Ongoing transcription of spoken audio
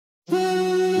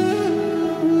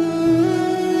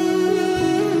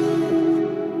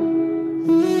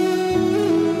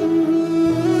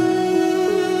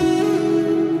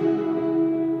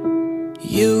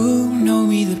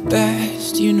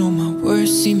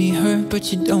me hurt, but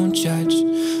you don't judge.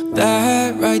 That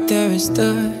right there is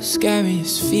the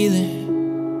scariest feeling.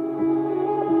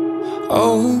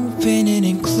 Opening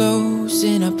and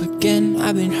closing up again.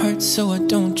 I've been hurt, so I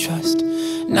don't trust.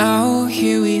 Now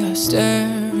here we are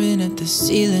staring at the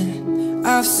ceiling.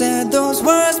 I've said those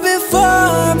words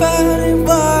before, but it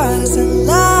was a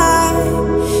lie,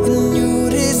 and you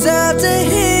deserve to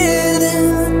hear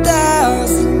them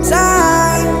 1,000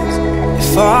 times.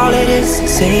 If all it is to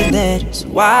say that is,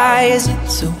 why is it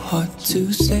so hard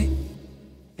to say?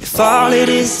 If all it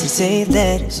is to say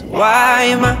that is, why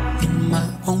am I in my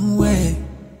own way?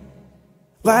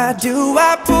 Why do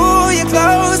I pull you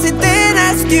close and then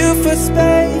ask you for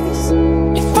space?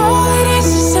 If all it is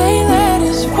to say that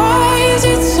is, why is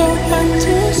it so hard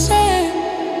to say?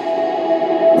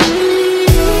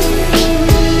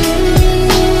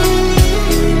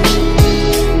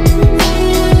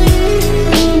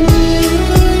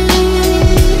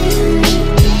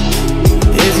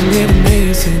 Isn't it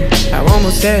amazing how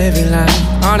almost every line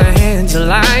on our hands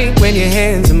align? When your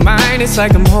hands are mine, it's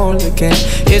like I'm whole again.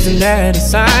 Isn't that a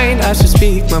sign? I should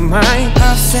speak my mind.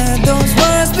 I've said those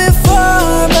words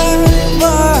before, but it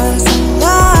was a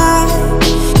lie,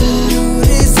 and you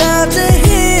deserve to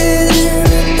hear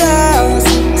them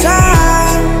 1,000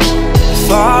 times.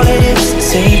 If all it is to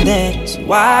say that is,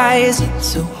 why is it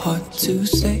so hard to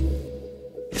say?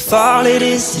 If all it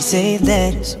is to say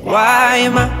that is, why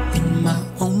am I in my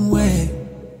own way?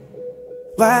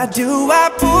 Why do I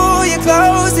pull you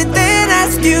close and then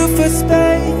ask you for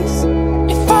space?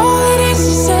 If all it is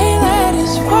to say that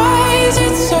is, why is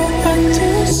it so hard to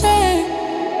say?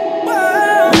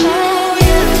 Whoa,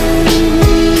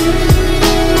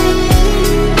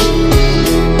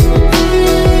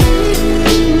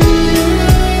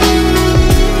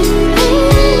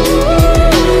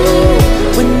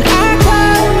 When I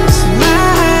close my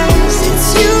eyes, it's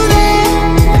you there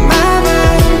in my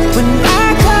mind. When I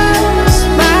close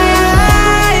my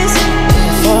eyes,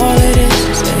 if all it is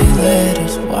to say that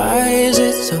is, why is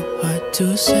it so hard to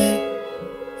say?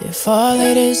 If all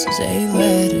it is 8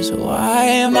 letters, why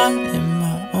am I in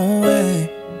my own way?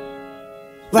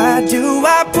 why do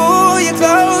I pull you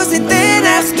close and then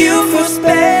ask you for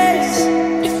space?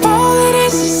 If all it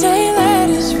is to say that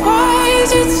is, why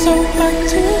is it so hard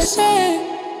to say?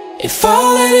 If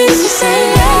all it is to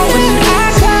say that is, when I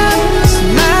close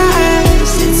my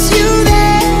eyes, it's you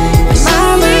there, it's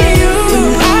only you. When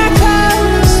I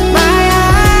close my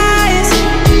eyes,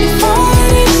 if all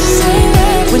it is to say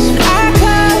that is, when I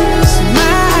close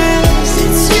my eyes,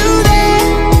 it's you there,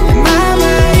 in my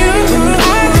mind. When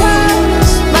I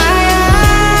close my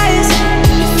eyes,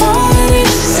 if all it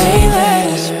is to say that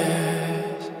is.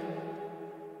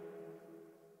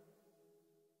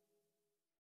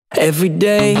 Every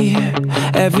day,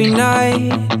 every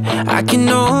night, I can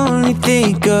only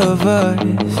think of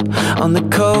us on the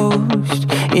coast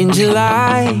in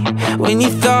July, when you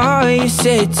thought you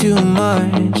said too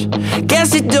much.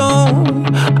 Guess it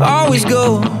don't always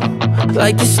go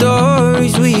like the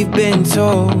stories we've been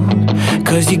told.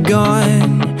 'Cause you're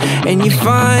gone and you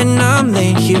find I'm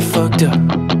laying here fucked up.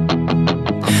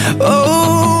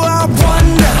 Oh, I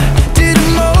wonder, did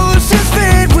emotions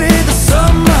fade with the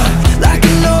summer? Like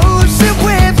an ocean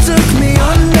wave took me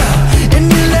under, and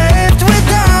you left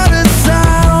without a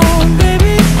sound.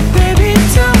 Baby, baby,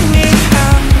 tell me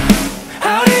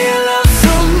how do you love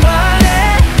somebody?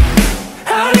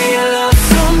 How do you love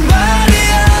somebody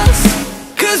else?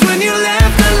 'Cause when you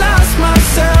left I lost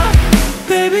myself.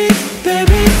 Baby,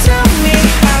 baby, tell me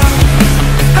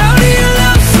How do you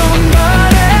love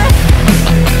somebody?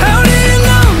 How do you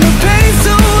know the pain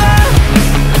so well?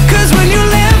 'Cause when you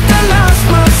left I lost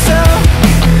myself.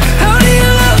 How do you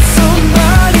love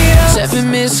somebody else? 7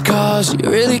 missed calls,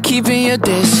 you're really keeping your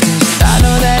distance. I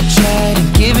know that chat and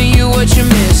giving you what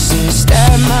you're missing.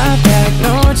 Stab my back,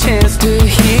 no chance to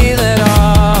heal at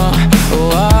all. Oh,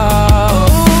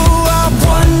 Oh, I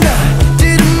wonder,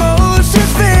 did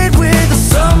emotions fade with the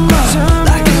summer?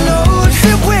 Like an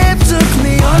ocean wave took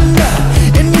me under,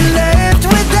 and you left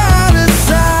without a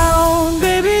sound.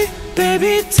 baby,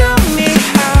 baby, tell me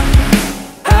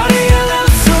how do you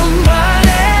love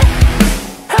somebody?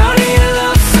 How do you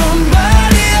love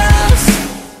somebody else?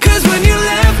 'Cause when you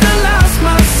left I lost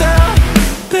myself.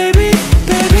 Baby,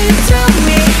 baby, tell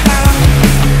me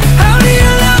How do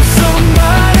you love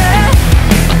somebody?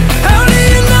 How do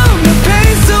you know the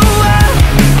pain so well?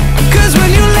 'Cause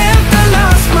when you left I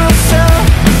lost myself.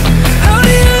 How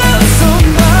do you love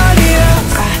somebody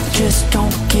else? I just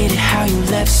don't get it how you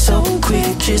left so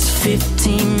quick. Just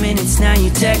 15 minutes, now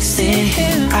you texting.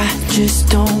 I just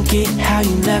don't get how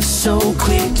you left so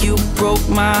quick. You broke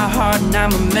my heart and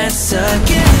I'm a mess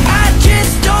again. I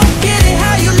just don't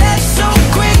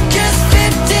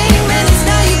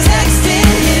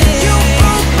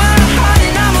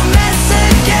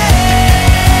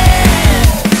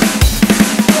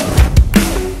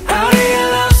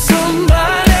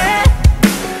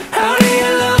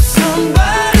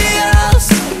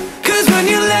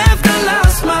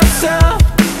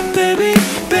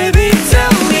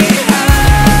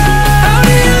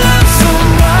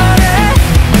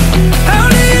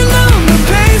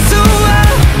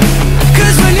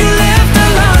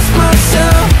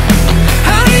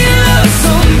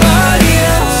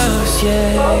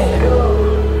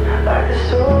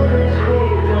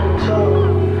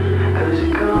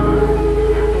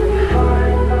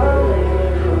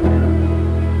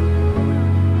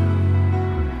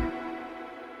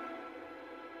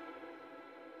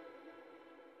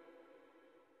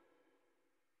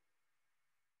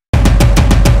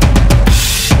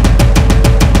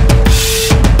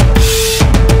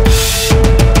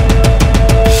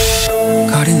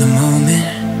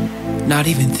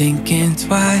even thinking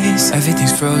twice.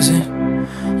 Everything's frozen,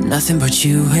 nothing but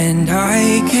you and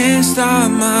I. Can't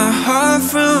stop my heart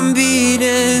from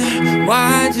beating.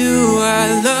 Why do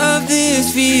I love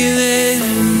this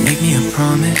feeling? Make me a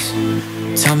promise,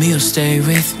 tell me you'll stay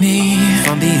with me. If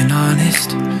I'm being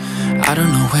honest, I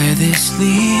don't know where this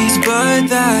leads, but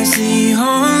that's the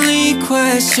only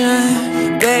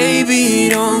question. Baby,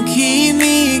 don't keep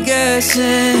me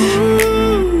guessing.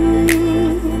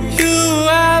 You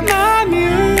are my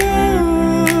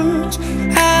muse.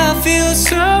 I feel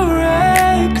so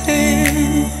reckless.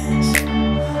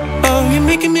 Oh, you're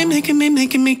making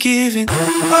me give it.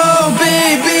 Oh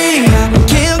baby, I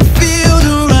can't feel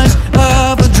the rush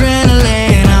of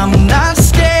adrenaline. I'm not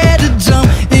scared to jump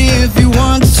if you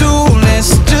want to.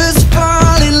 Let's just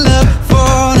fall in love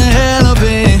for the hell of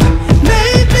it.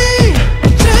 Maybe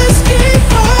just keep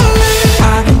falling.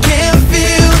 I can't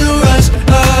feel the rush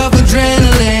of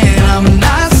adrenaline. I'm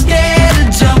not scared to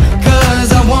jump cause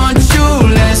I want you.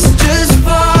 Let's just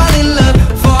fall in love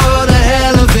for the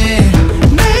hell of it.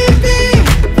 Maybe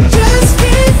just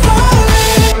keep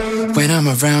falling. When I'm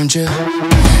around you,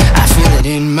 I feel it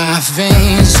in my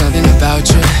veins. Something about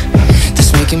you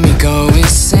that's making me go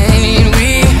insane.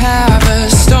 We have a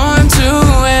storm to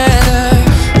weather.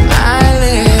 I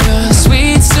live a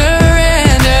sweet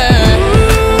surrender.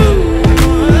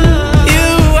 You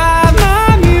are my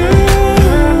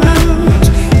muse.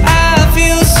 I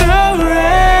feel so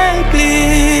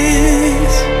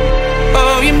reckless.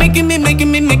 Oh, you're making me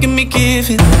give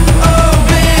it. Oh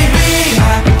baby, I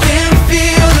can't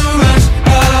feel the rush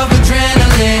of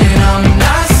adrenaline. I'm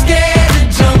not scared to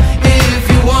jump if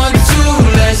you want to.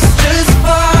 Let's just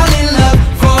fall in love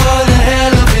for the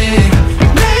hell of it.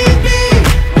 Maybe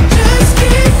just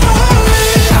keep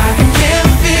falling. I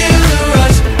can't feel the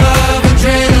rush of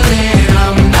adrenaline.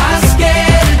 I'm not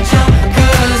scared to jump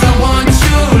cause I want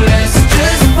you. Let's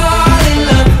just fall in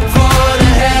love for the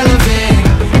hell of it.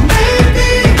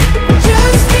 Maybe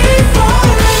just keep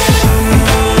falling.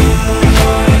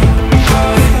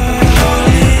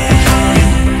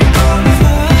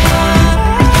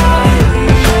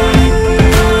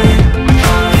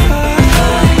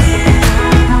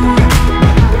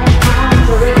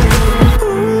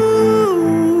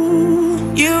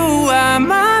 You are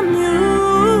my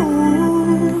muse.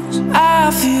 I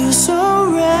feel so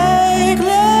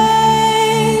reckless.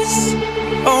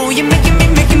 Oh, you're making me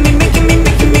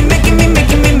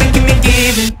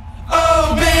give it.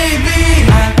 Oh baby,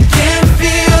 I can't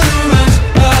feel the rush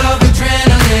of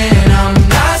adrenaline. I'm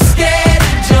not scared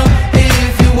to jump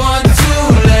if you want to.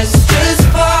 Let's just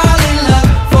fall in love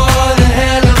for the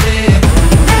hell of it.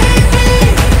 Maybe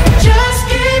just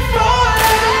keep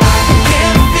falling. I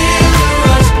can't feel the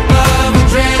rush of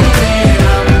adrenaline.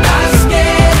 I'm not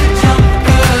scared to jump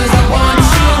cause I want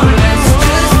you. Let's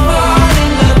just fall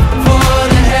in love for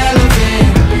the hell of it.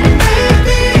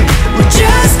 Maybe we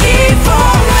just keep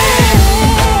falling.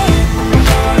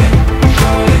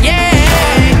 Yeah,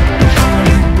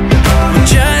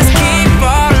 just keep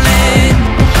falling.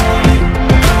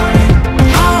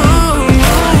 Oh,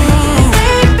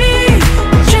 baby,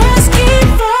 just keep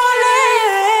falling.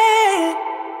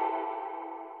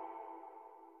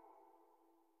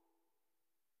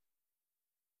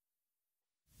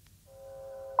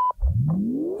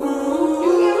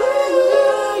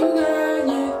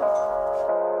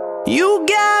 You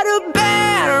got a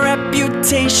bad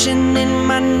reputation in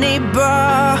my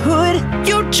neighborhood.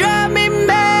 You drive me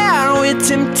mad with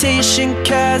temptation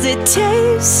cause it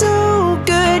tastes so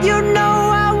good. You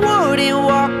know I wouldn't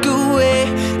walk away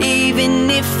even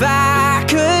if I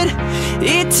could.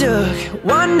 It took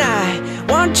one night,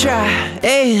 one try,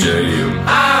 and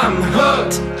I'm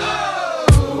hooked.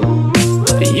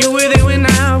 You were there when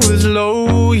I was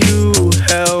low, you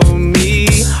held me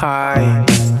high.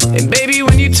 And baby,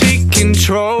 when you take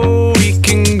control, we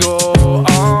can go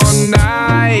all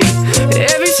night.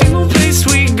 Every single place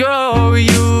we go,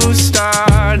 you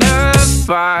start a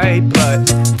fight, but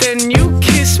then you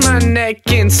kiss my neck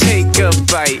and take a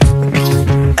bite.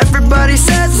 Everybody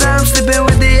says I'm sleeping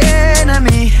with the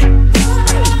enemy.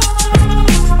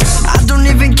 I don't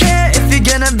even care if you're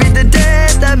gonna be the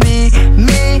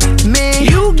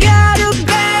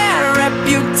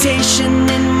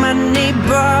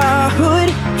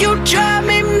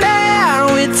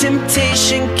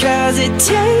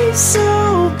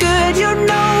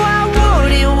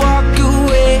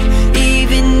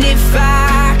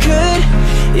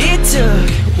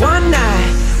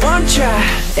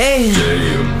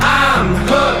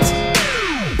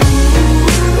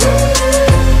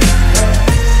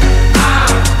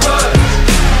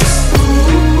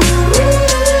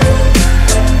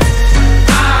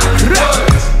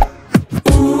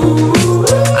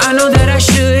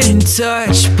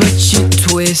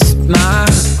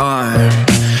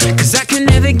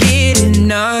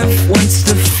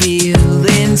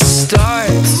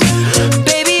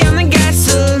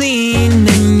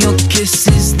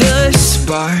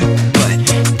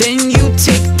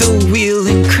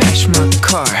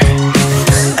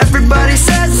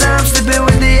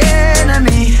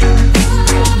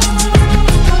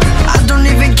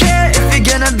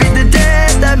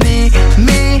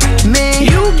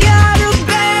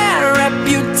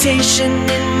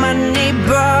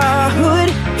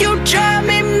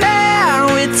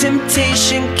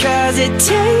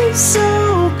tastes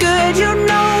so good. You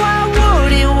know I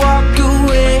wouldn't walk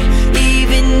away,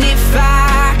 even if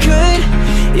I could.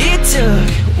 It took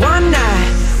one night,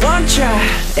 one try,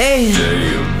 and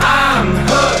I'm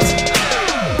hooked.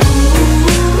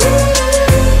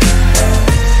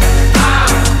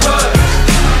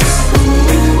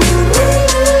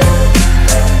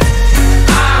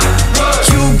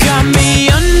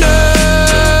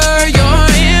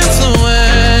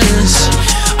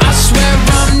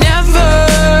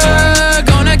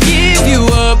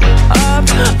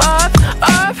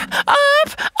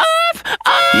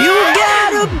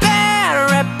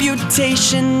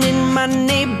 In my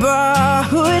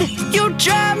neighborhood, you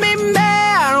drive me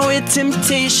mad with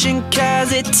temptation,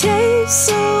 'cause it tastes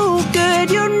so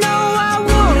good. You know I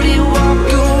wouldn't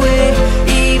walk away,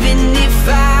 even if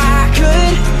I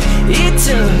could. It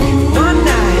took one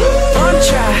night, one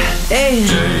try, and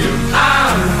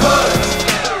I'm hooked.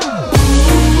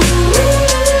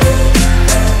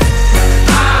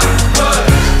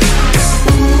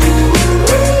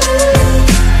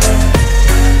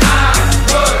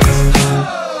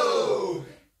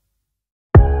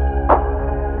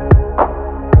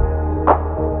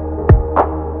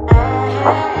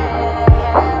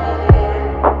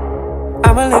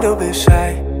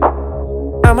 Shy,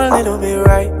 I'm a little bit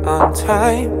right on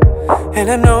time,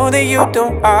 and I know that you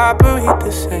don't operate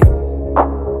the same.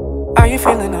 Are you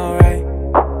feeling alright?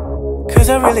 'Cause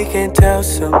I really can't tell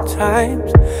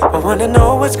sometimes. I wanna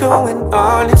know what's going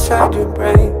on inside your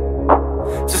brain.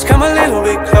 Just come a little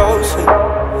bit closer,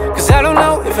 'cause I don't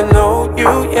know if I know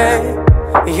you yet.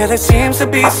 Yeah, there seems to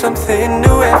be something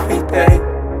new every day.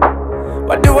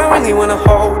 Why do I really wanna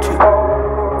hold you?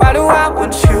 Why do I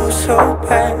want you so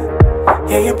bad?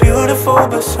 Yeah, you're beautiful,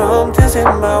 but something's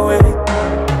in my way.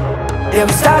 Yeah,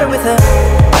 we started with a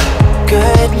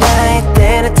good night,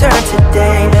 then it turned to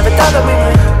day. Never thought that we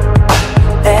would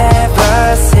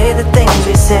ever say the things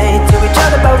we say to each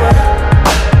other, but we're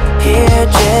here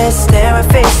just staring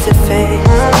face to face.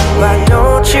 Why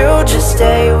don't you just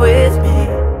stay with me?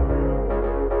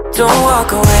 Don't walk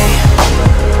away,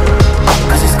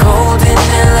 'cause it's cold in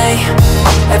LA.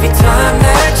 Every time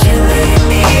that you leave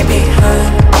me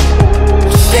behind,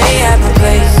 stay at my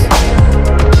place,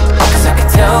 'cause I can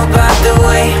tell by the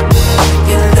way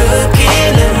you're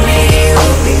looking at me,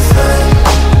 you'll be fine.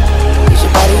 Is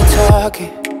your body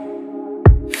talking?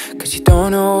 'Cause you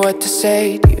don't know what to say.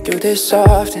 Do you do this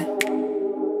often?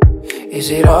 Is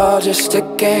it all just a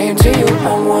game to you?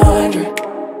 I'm wondering.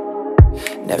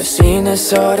 Never seen this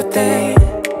sort of thing.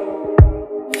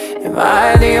 Am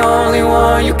I the only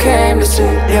one you came to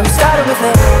see? Yeah, we started with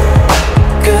a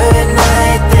good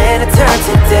night, then it turned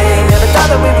to day. Never thought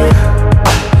that we would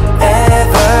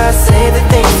ever say the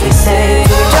things we say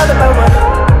to each other, but we're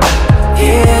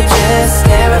here just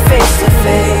staring face to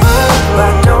face.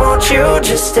 Why don't you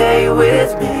just stay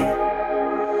with me?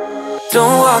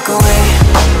 Don't walk away,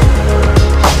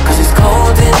 'cause it's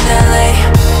cold in LA.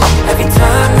 Every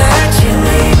time that you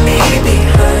leave me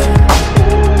behind,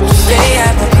 stay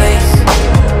at my place,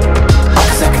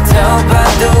 'cause I can tell by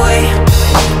the way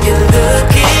you're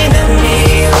looking at me,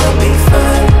 you'll be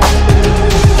fine.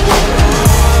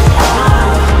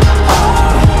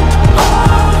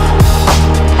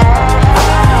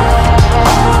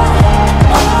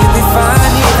 You'll be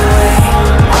fine either way,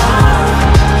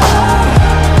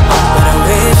 but I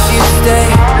wish you'd stay.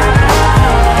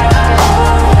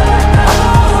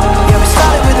 Yeah, we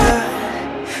started with a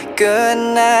good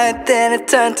night, then it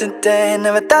turned to day.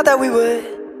 Never thought that we would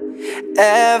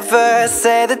ever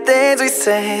say the things we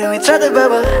say to each other, but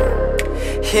we're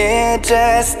here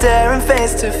just staring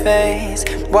face to face.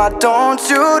 Why don't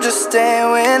you just stay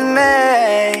with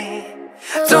me?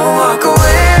 Don't walk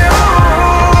away,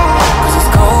 'cause it's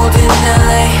cold in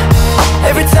LA.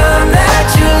 Every time that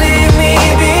you leave me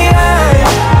behind,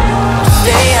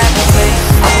 stay at my place,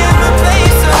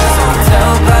 so I can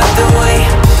tell by the way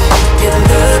you're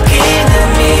looking at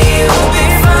me, you'll be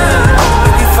fine.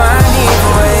 You'll be fine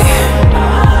either way.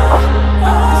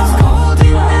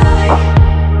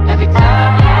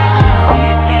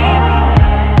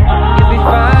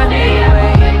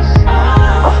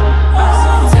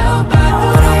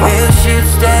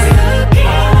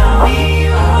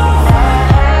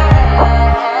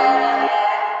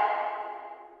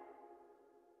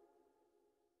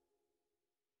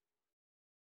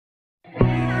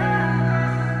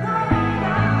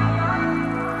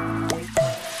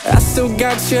 Still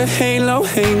got your halo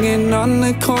hanging on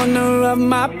the corner of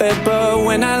my bed, but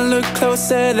when I look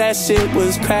closer, that shit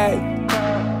was cracked.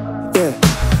 Yeah,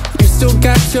 you still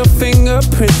got your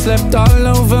fingerprints left all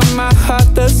over my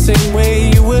heart, the same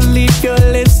way you would leave your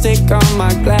lipstick on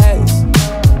my glass.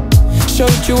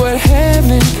 showed you what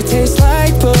heaven could taste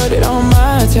like, put it on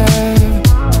my tab.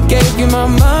 Gave you my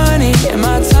money and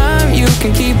my time, you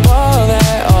can keep all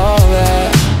that, all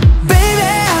that.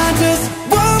 Baby, I just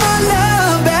want my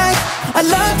love back. I'd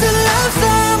love to love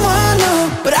someone new,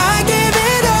 but I gave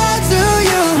it all to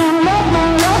you.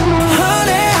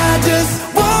 Honey, I just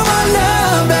want my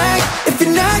love back. If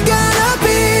you're not gonna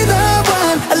be the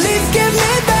one, at least give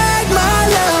me back my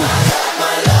love.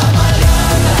 My love, my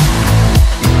love,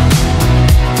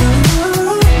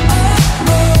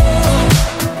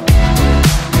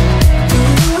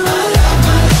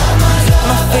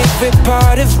 my favorite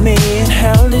part of me, and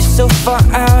hell is so far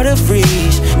out of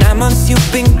reach. 9 months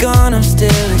you've been gone, I'm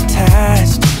still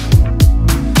attached.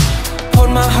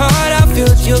 Hold my heart, I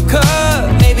filled your cup.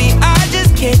 Maybe I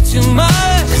just care too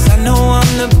much, 'cause I know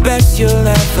I'm the best you'll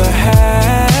ever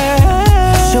have.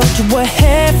 I showed you what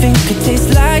heaven could taste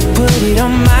like, put it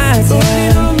on my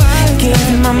tab. Give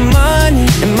you my money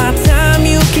and my time,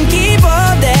 you can keep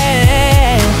all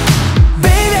that.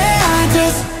 baby, I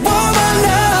just want my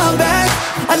love back.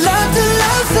 I'd love to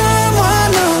love someone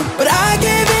new, but I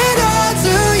gave it all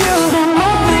to you.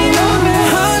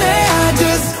 Honey, I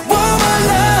just want my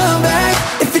love back.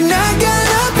 If you're not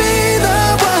gonna be the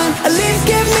one, at least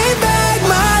give me back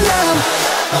my love.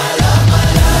 My love, my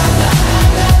love.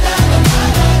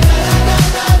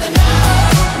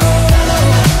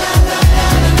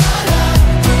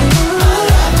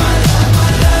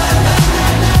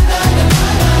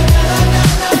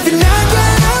 If you're not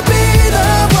gonna be the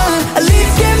one, at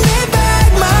least give me back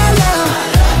my love.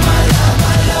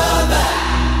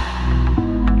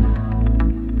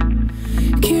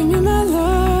 Give me my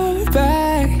love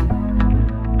back.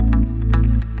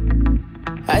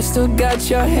 I still got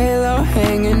your halo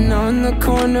hanging on the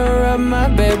corner of my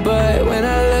bed, but when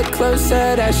I look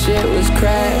closer, that shit was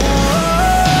cracked.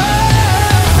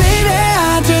 Baby,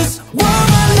 I just want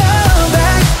my love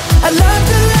back. I'd love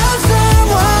to love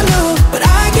someone new, but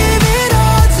I gave it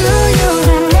all to you.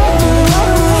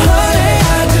 Honey,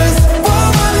 I just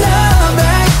want my love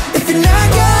back. If you're not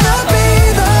gonna be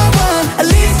the one, at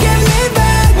least give me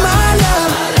back my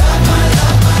love.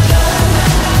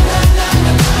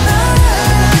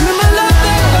 Give me my love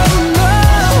back,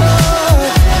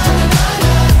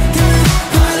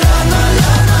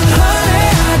 honey,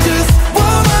 I just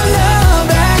want my love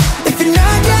back. If you're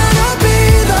not gonna be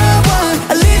the one,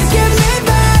 at least give me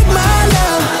back my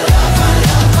love.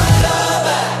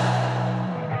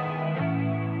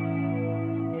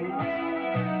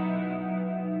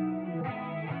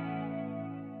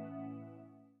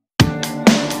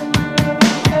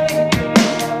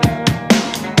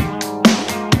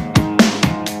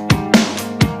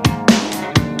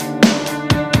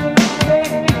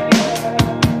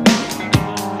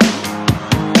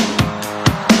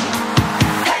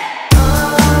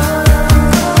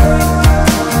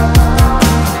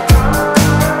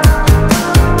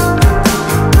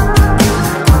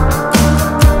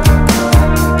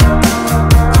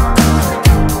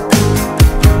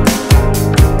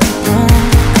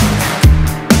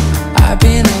 I've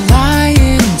been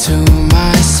lying to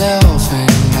myself,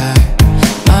 and I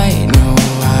might know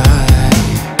why.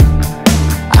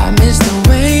 I miss the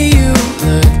way you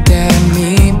looked at me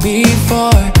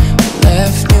before we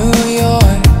left New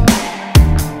York.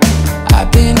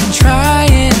 I've been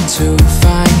trying to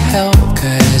find help,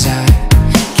 'cause I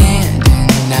can't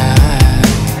deny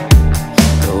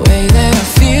the way that I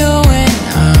feel when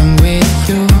I'm with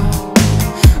you.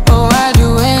 Oh, I'd do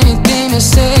anything to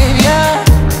save ya.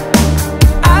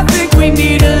 I think we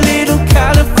need a little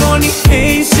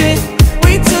Californication.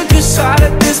 We took a shot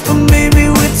at this, but maybe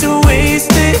we're too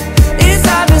wasted. It's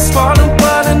hard to swallow,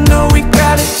 but I know we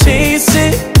gotta chase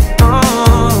it.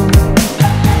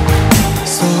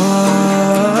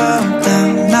 Slow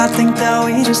down, I think that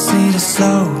we just need to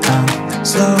slow down,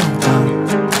 slow down.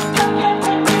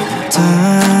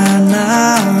 Turn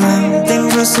around,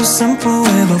 things were so simple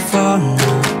way before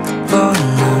now, for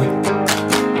now.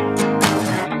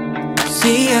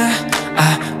 See ya, I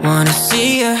wanna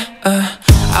see ya.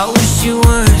 I wish you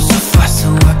weren't so far so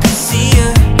I could see ya.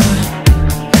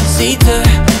 Sita,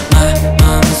 my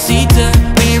mamacita.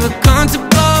 We were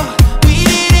comfortable, we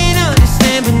didn't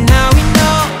understand, but now we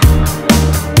know.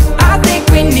 I think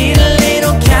we need a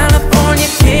little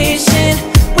Californication.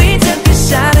 We took a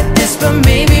shot at this, but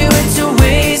maybe we're too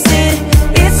wasted.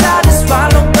 It's hard to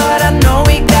swallow, but I know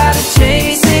we gotta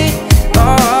chase it.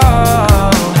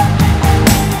 Oh,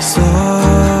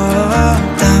 Slow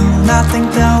down, I think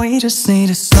that we just need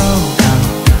to slow down,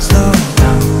 slow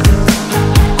down.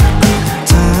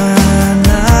 Turn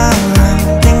around,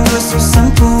 things were so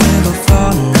simple way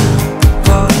before now,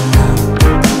 for now.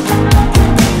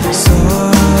 Slow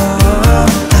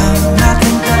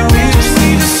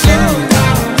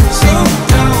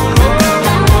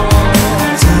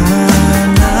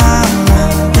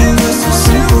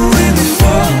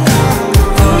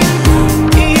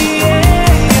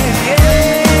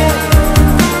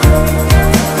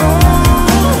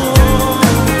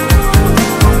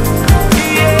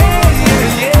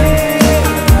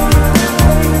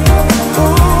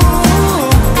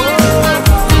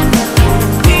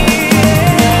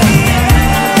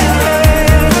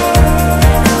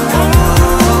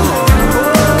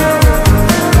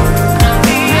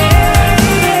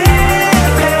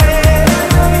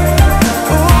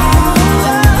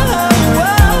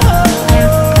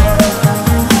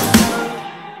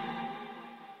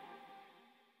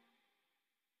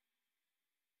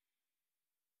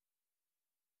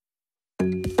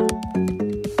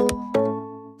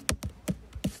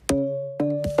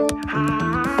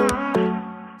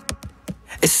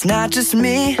It's not just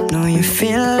me, no, you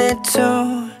feel it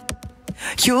too.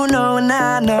 You know and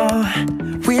I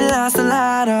know, we lost a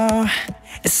lot, oh.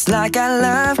 It's like our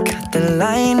love cut the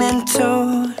line in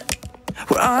two.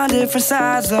 We're on different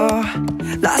sides, though,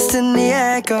 lost in the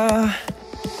echo.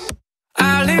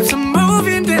 Our lips are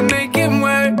moving, they make it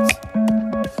worse.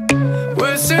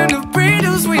 Worse than the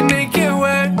riddles, we make it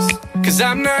worse. Cause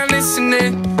I'm not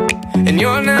listening, and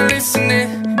you're not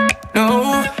listening,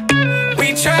 no.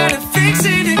 We try to fix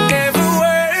it, it never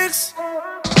works.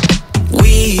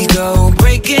 We go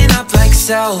breaking up like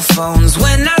cell phones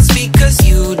when I speak, cause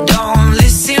you don't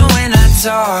listen when I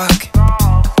talk.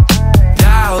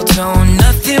 Dial tone,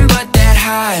 nothing but that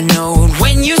high note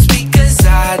when you speak, cause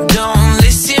I don't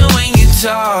listen when you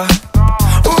talk.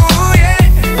 Ooh yeah,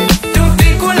 don't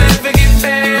think we'll ever get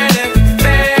better,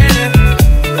 better.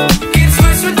 Gets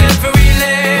worse with every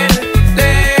letter,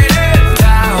 letter.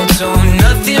 Dial tone,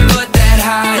 nothing but that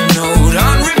high note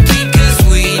on repeat, cause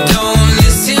we don't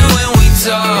listen when we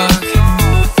talk.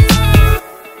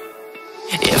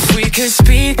 If we could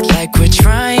speak like we're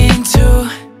trying to,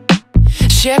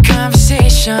 share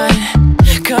conversation,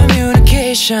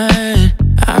 communication.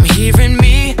 I'm hearing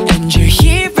me and you're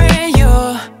hearing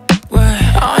you. We're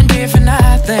on different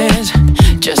islands,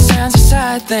 just sounds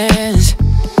beside things.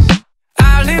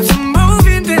 Our lips are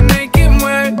moving, they make it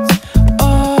worse.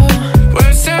 Oh,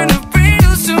 Worse than the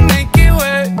riddles to make it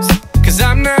worse. Cause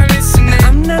I'm not listening,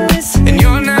 I'm not listening, and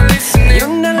you're not listening, you're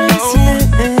not no.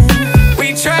 listening.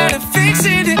 We try to fix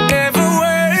it, it never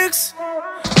works.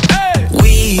 Hey!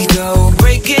 we go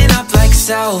breaking up like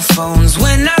cell phones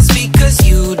when I speak, cause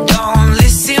you don't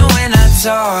listen when I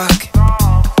talk.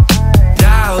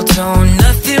 Dial tone,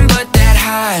 nothing but that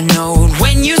high note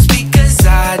when you speak, cause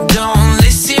I don't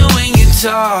listen when you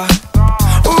talk.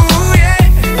 Ooh yeah,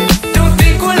 don't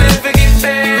think we'll ever get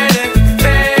better,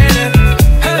 better.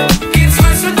 Huh. Gets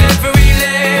worse with every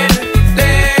letter,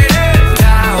 letter.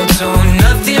 Dial tone,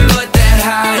 nothing but that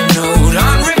high note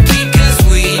on repeat, cause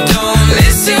we don't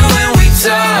listen when we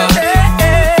talk.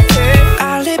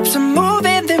 Our lips are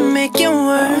moving, they make it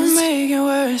worse. Make it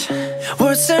worse.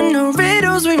 Worse than the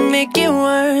riddles, we make it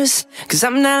worse. Cause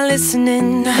I'm not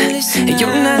listening, and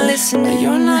you're not listening,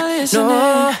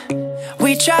 no.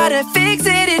 We try to fix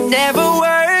it, it never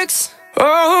works.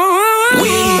 Oh,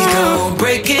 We go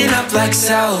breaking up like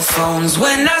cell phones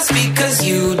when I speak, cause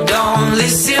you don't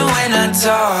listen when I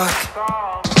talk.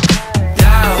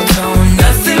 Dial tone,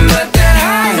 nothing but that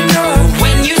high note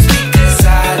when you speak, cause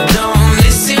I don't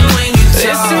listen when you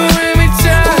listen talk. when we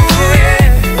talk, yeah.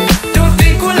 Don't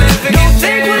think we'll ever Don't get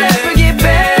think we'll better. ever get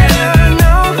better,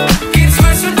 no. Gets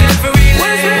worse with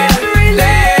every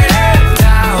letter.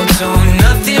 Dial tone,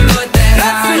 nothing but that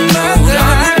high note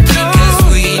on repeat, cause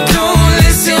we don't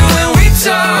listen when we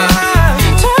talk.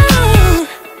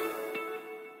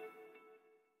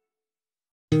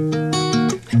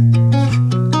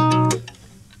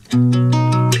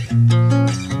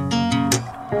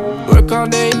 Work all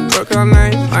day, work all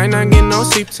night. Might not get no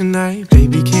sleep tonight.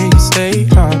 Baby, can you stay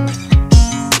up?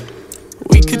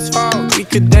 We could talk, we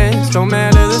could dance. Don't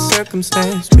matter the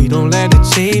circumstance. We don't let it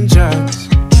change us.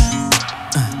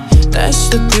 That's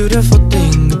the beautiful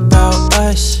thing about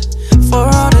us. For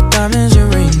all the diamonds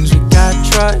and rings, we got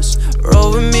trust.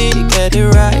 Roll with me, get it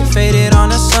right. Faded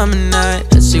on a summer night.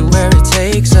 Let's see where it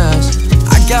takes us.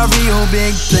 I got real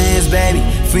big plans, baby,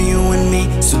 for you and me.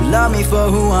 So love me for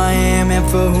who I am and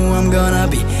for who I'm gonna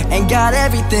be. Ain't got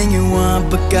everything you want,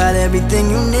 but got everything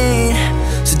you need.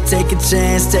 So take a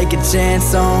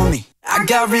chance on me. I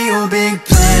got real big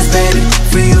plans, baby,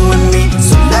 for you and me.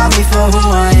 So love me for who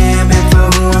I am and for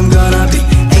who I'm gonna be.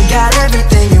 Ain't got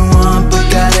everything you want, but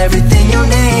got everything you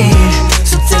need.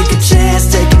 So take a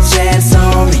chance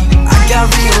on me. I got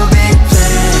real big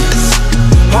plans.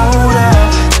 Hold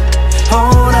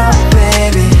up,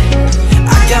 baby.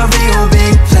 I got real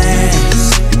big plans.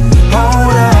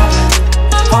 Hold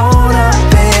up,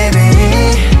 baby.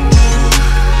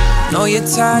 Know you're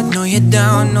tired, know you're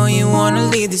down, know you wanna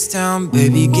leave this town.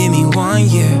 Baby, give me 1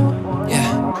 year,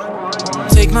 yeah.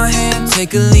 Take my hand,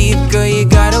 take a leap. Girl, you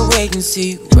gotta wait and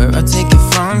see where I take it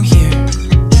from here.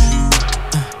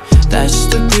 That's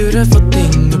the beautiful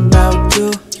thing about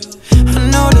you. I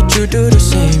know that you do the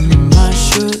same in my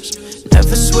shoes.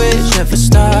 Never switch, never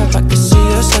stop. I can see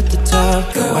us at the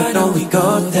top. Girl, I know we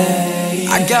go there,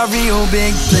 yeah. I got real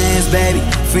big plans, baby,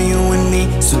 for you and me.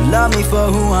 So love me for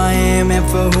who I am and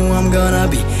for who I'm gonna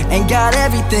be. Ain't got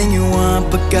everything you want,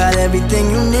 but got everything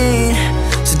you need.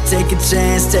 So take a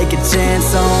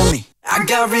chance on me. I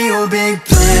got real big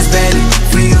plans, baby,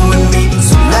 for you and me.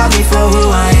 So love me for who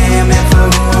I am and for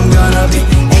who I'm gonna be.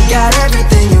 Ain't got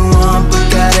everything you want, but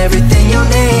got everything you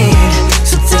need.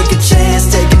 So take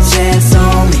take a chance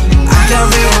on me. I got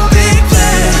real big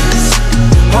plans.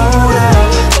 Hold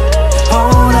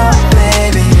up,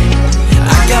 baby. I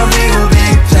got real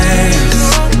big plans.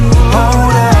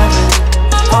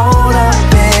 Hold up,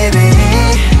 baby.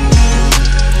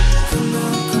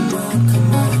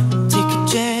 Come on, take a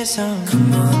chance on.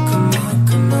 Come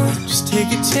on, just take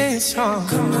a chance on.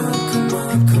 Come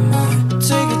on,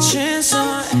 take a chance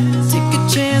on. Take a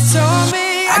chance on me.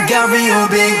 I got real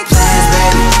big plans,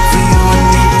 baby, for you and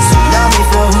me. So love me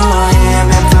for who I am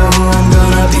and for who I'm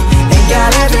gonna be. Ain't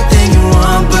got everything you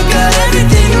want, but got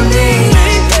everything you need.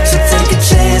 So take a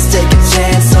chance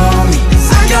on me.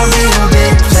 I got real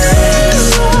big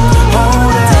plans.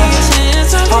 Hold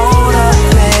up,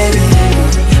 baby.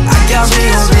 I got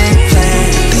real big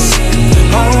plans.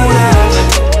 Hold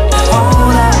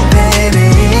up,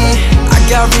 baby. I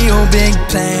got real big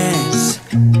plans.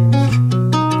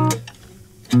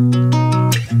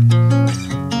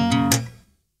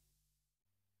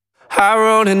 I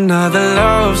wrote another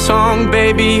love song,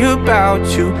 baby, about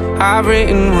you. I've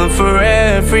written one for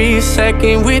every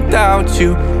second without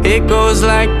you. It goes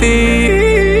like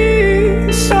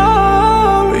this,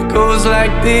 oh, it goes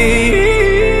like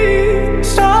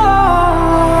this,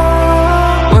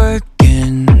 oh.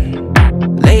 Working,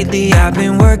 lately I've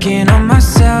been working on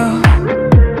myself.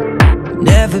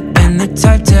 Never been the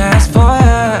type to ask for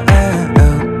help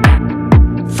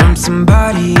from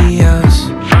somebody else.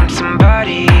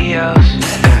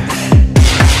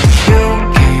 You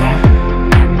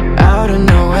came out of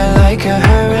nowhere like a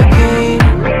hurricane.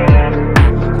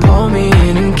 Pull me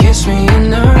in and kiss me in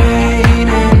the rain,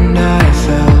 and I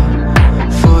fell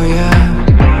for ya,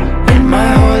 and my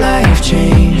whole life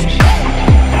changed.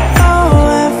 Oh,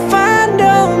 I find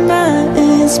all my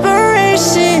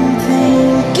inspiration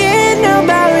thinking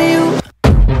about you.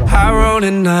 I wrote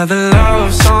another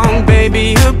love song,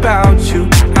 baby, about you.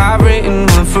 I've written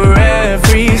one for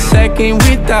every second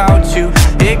without you.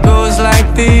 It goes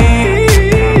like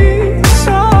this,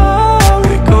 oh,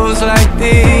 it goes like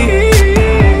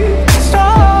this, oh. I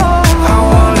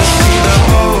wanna see the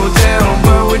whole damn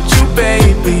world with you,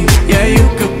 baby. Yeah, you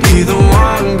could be the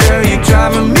one, girl, you're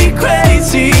driving me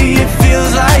crazy. It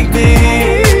feels like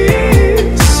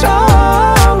this,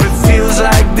 oh, it feels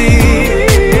like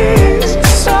this,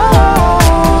 oh.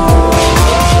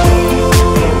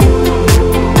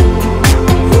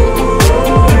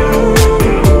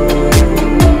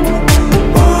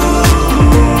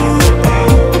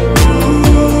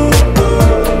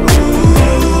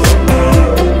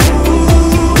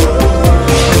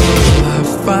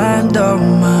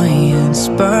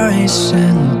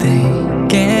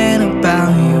 Thinking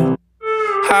about you.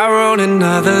 I wrote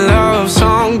another love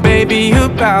song, baby,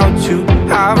 about you.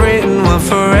 I've written one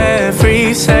for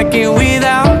every second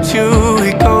without you.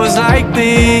 It goes like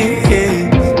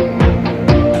this.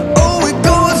 Oh, it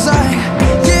goes like,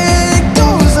 yeah, it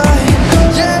goes like,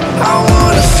 yeah. I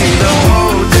wanna see the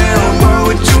whole damn world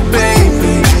with you,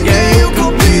 baby. Yeah, you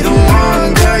could be the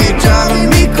one, girl, you're driving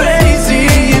me crazy.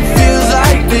 It feels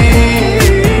like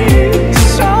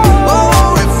this,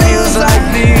 oh, it feels like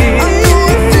this. I know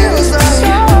it feels like.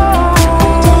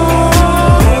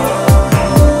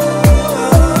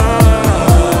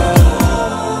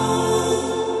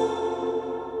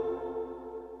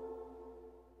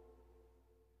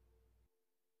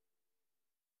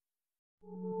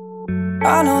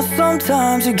 I know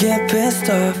sometimes you get pissed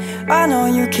off. I know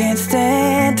you can't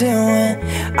stand it when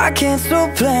I cancel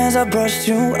plans, I brushed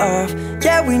you off.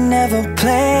 Yeah, we never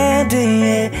planned it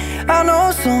yet. I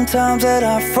know sometimes that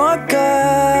I fuck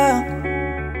up,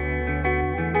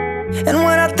 and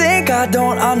when I think I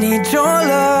don't, I need your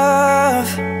love.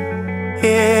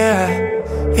 Yeah.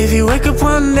 If you wake up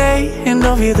one day and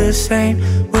don't feel the same,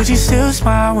 would you still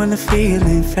smile when the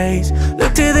feeling fades?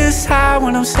 Look to the side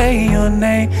when I'm saying your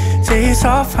name. Say it's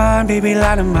all fine, baby,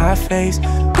 lie to my face.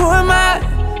 Who am I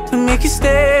to make you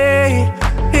stay?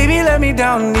 Baby, let me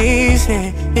down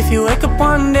easy. If you wake up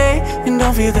one day and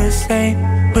don't feel the same,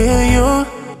 will you?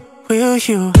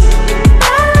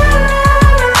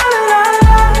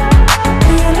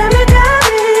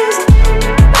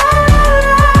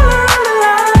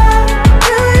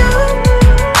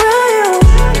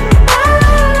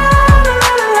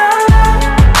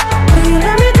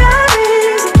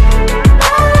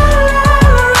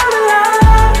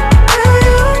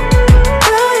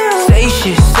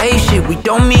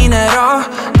 Don't mean at all.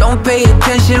 Don't pay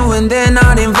attention when they're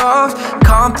not involved.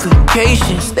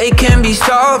 Complications, they can be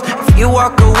solved. If you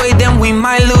walk away, then we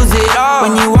might lose it all.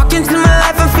 When you walked into my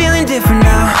life, I'm feeling different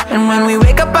now. And when we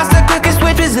wake up, I start cooking,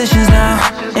 switch positions now.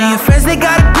 And your friends, they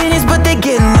got opinions, but they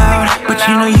getting loud. But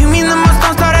you know you mean the most,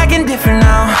 don't start acting different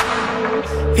now.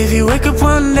 If you wake up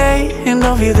one day and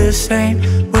don't feel the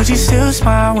same, would you still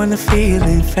smile when the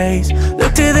feeling fades?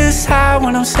 Look to the side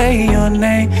when I'm saying your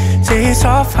name. Say it's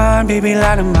all fine, baby,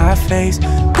 lie to my face.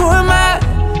 Who am I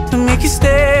to make you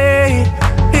stay?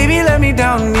 Baby, let me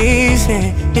down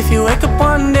easy. If you wake up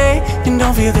one day and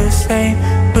don't feel the same,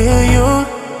 will you,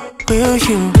 will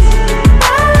you?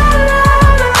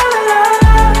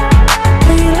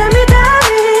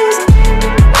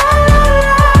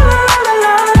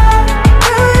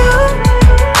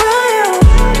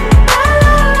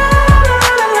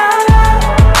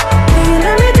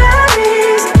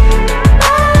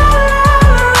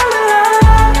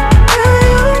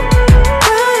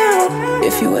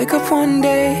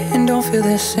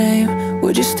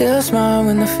 Would you still smile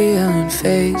when the feeling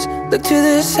fades? Look to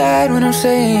the side when I'm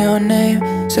saying your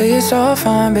name. Say it's all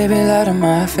fine, baby, lie to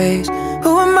my face.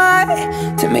 Who am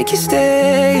I to make you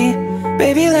stay?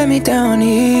 Baby, let me down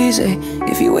easy.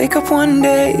 If you wake up one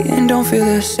day and don't feel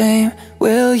the same,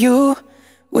 will you,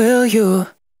 will you?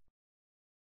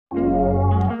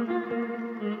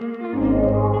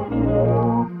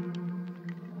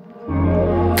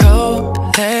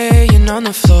 Cold, laying on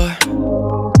the floor.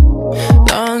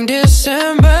 Long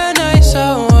December nights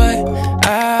are what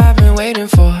I've been waiting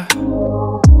for.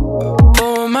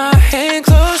 Pull my hand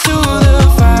close to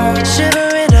the fire.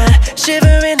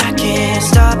 Shivering, I can't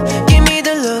stop. Give me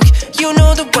the look, you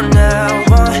know the one I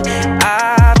want.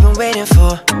 I've been waiting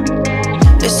for.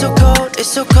 It's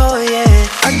so cold, yeah.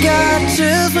 I got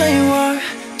chills when you walk,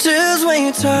 chills when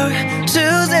you talk,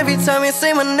 chills every time you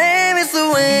say my name. It's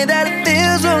the way that it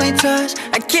feels when we touch.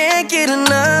 I can't get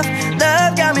enough.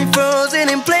 Love got me frozen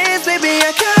in place, baby.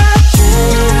 I got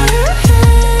chills.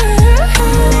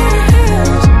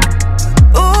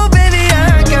 Oh, baby,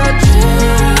 I got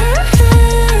chills.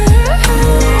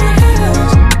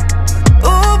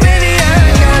 Oh, baby, I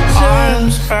got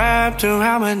chills. Arms wrapped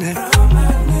around my neck,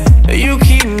 you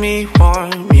keep me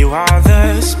warm. You are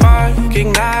the spark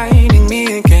igniting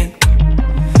me again.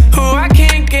 Oh, I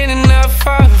can't get enough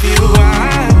of you.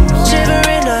 I'm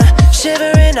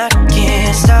shivering, I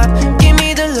can't stop. Give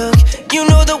me the look, you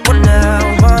know the one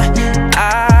I want.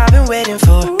 I've been waiting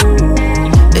for.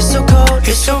 It's so cold,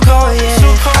 yeah. So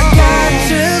cold. I got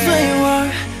chills when you walk,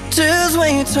 chills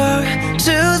when you talk,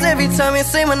 chills every time you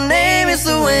say my name. It's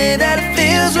the way that it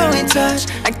feels when we touch.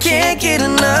 I can't get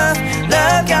enough.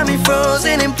 Love got me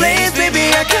frozen in place,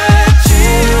 baby. I got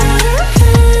chills.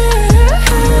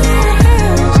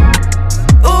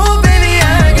 Oh, baby,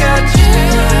 I got chills.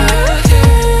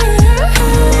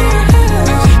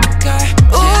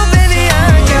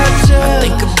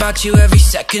 About you every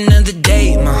second of the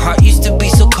day. My heart used to be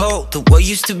so cold, the world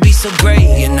used to be so great.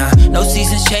 And I know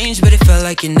seasons change, but it felt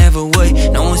like it never would.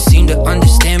 No one seemed to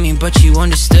understand me, but you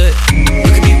understood. You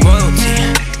could be royalty,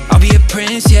 I'll be a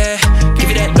prince, yeah. Give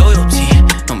you that loyalty,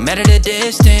 no matter the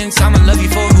distance. I'ma love you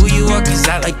for who you are, cause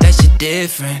I like that shit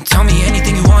different. Tell me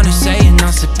anything you wanna say and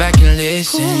I'll sit back and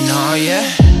listen, oh yeah.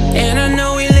 And I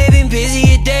know we live in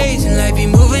busier days, and life be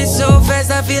moving so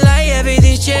fast, I feel like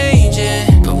everything's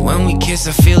changing. But when we kiss,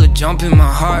 I feel a jump in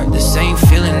my heart, the same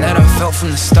feeling that I felt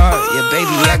from the start. Yeah, baby,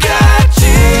 I got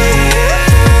you.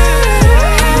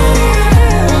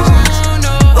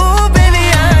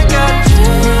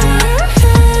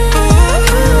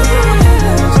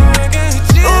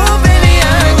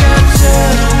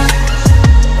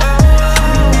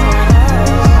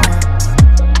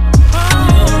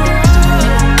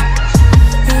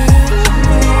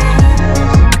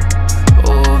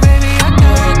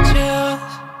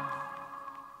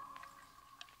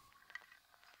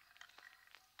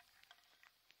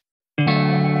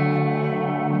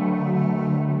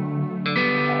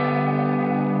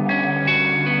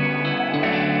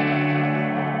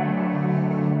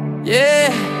 Yeah,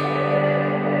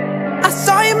 I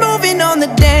saw you moving on the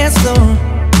dance floor.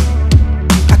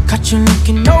 I caught you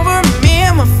looking over at me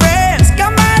and my friends.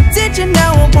 Got my attention,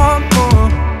 now I want more.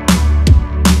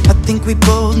 I think we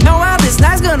both know how this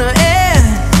night's gonna end.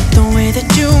 The way that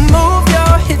you move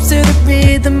your hips to the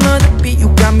rhythm of the beat, you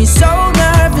got me so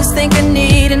nervous, think I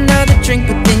need another drink.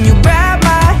 But then you grab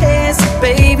my hand, so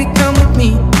baby, come with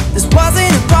me. This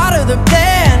wasn't a part of the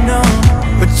plan, no.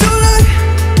 But you look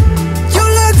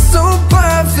so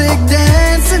perfect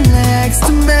dancing next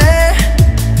to me.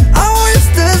 I wish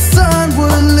the sun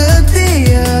would look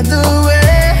the other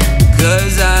way,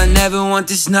 cause I never want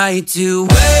this night to wait.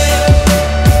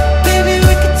 Baby,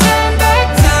 we could turn back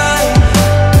time,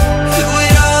 do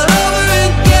it all over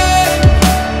again.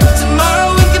 Tomorrow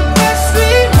we can press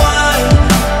rewind.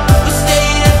 We're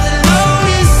staying at the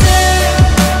lowest end.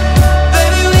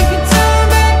 Baby, we can turn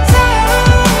back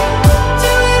time,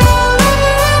 do it all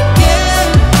over again.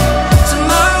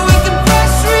 Tomorrow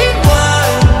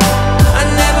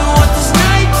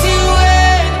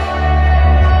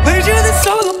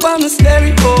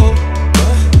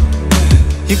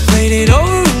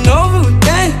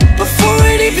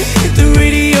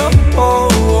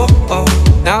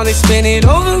now they spin it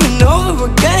over and over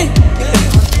again.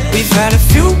 We've had a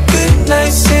few good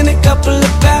nights and a couple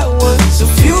of bad ones, a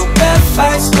few bad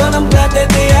fights, but I'm glad that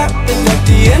they happened. At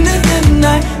the end of the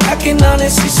night, I can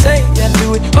honestly say I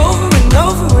do it over and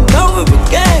over and over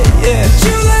again, yeah.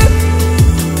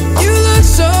 You look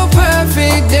so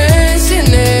perfect dancing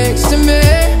next to me.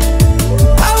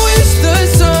 I wish the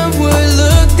sun would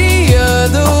look the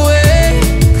other way,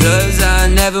 'cause I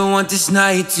never want this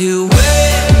night to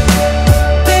wait.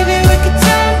 baby, we could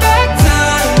turn back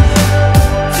time,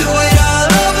 Do it all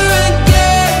over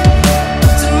again.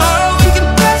 tomorrow we can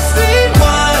press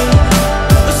rewind.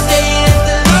 We're staying at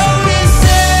the Lotus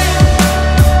Inn.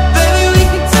 Baby, we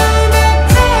can turn back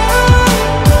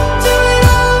time, do it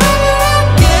all over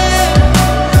again.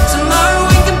 Tomorrow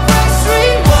we can press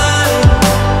rewind.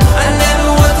 I never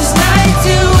want this night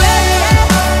to end.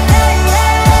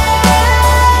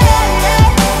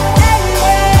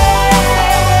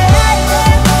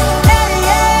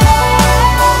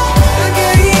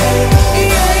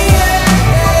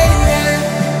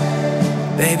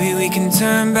 Baby, we can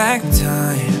turn back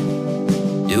time,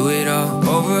 do it all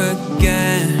over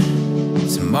again.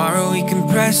 Tomorrow we can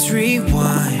press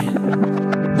rewind.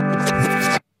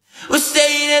 We're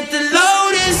staying at the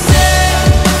Lotus Inn.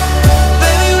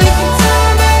 Baby, we can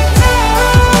turn back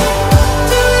time,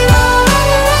 do it all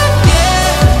over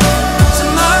again.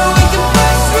 Tomorrow we can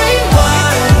press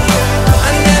rewind.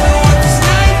 I never want this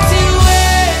night to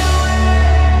end.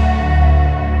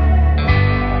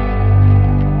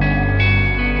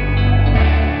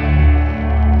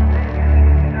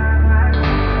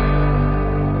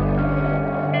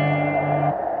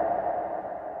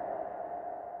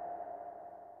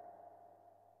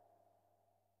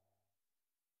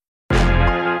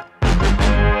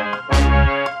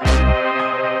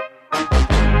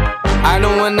 I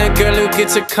don't want a girl who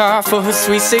gets a car for her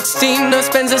sweet 16, or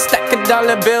spends a stack of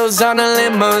dollar bills on a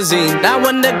limousine. I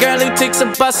want a girl who takes a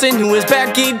bus and who wears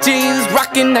baggy jeans,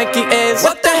 rocking Nike Airs.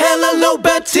 What the hell are low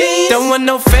teen? Don't want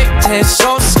no fake tan,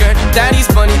 short skirt. Daddy's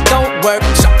money don't work.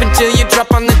 Shop until you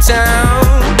drop on the town.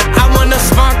 I want a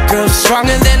smart girl,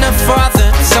 stronger than her father,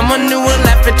 someone who will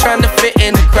laugh at trying to fit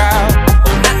in the crowd.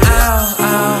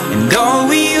 And all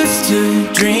we used to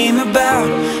dream about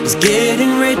is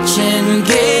getting rich and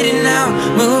getting out.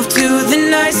 Move to the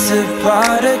nicer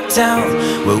part of town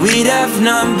where we'd have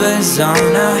numbers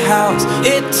on our house.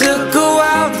 It took a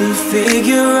while to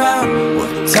figure out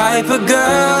what type of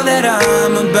girl that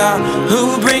I'm about,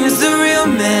 who brings the real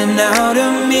men out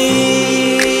of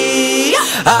me.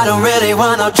 I don't really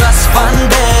want no trust fund,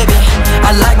 baby.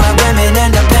 I like my women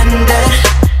independent,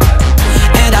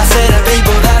 and I say to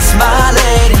people, that's my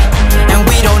lady, and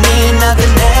we don't need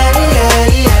nothing else.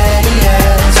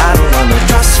 I don't want no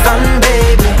trust fund,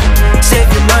 baby. Save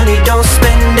your money, don't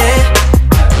spend it.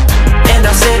 And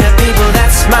I say to people,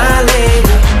 that's my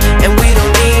lady, and we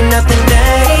don't need nothing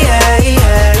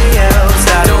else.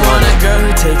 I don't want a girl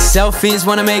who takes selfies,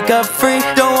 wanna make up free.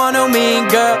 Don't want no mean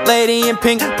girl, lady in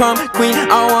pink, prom queen.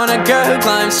 I want a girl who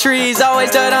climbs trees,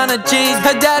 always dirt on her jeans.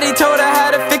 Her daddy told her how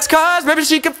to fix cars, maybe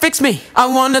she could fix me. I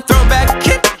want a throwback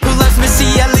kid who loves Missy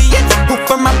Elliott, who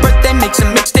for my birthday makes a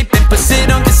mixtape and puts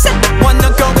it on cassette.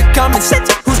 Wanna go with common sense,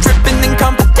 who's dripping in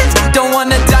competence. Don't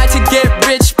wanna die to get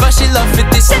rich, but she love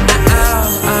 50 Cent.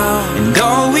 And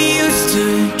all we used to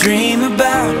dream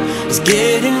about is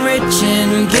getting rich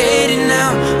and getting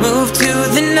out. Move to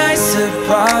the nicer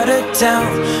part of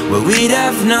town where we'd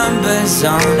have numbers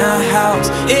on our house.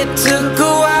 It took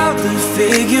a while to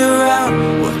figure out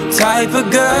what type of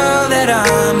girl that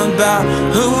I'm about,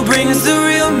 who brings the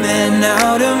real men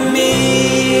out of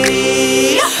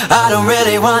me. I don't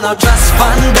really want no trust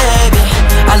fund, baby.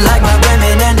 I like my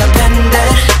women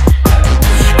independent,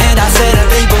 and I say to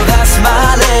people, that's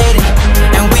my lady,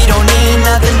 and we don't need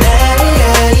nothing else.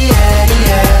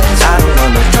 I don't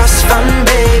want no trust fund,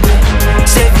 baby.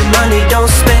 Save your money,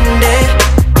 don't spend it.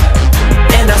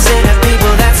 And I say to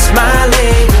people, that's my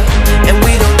lady, and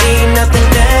we don't need nothing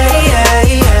else.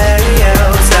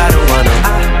 I don't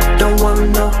want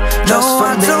no trust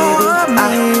fund, baby.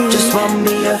 I just want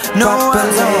me a proper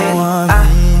lady. I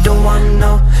don't want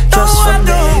no trust fund,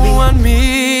 baby. Want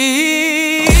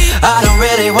me.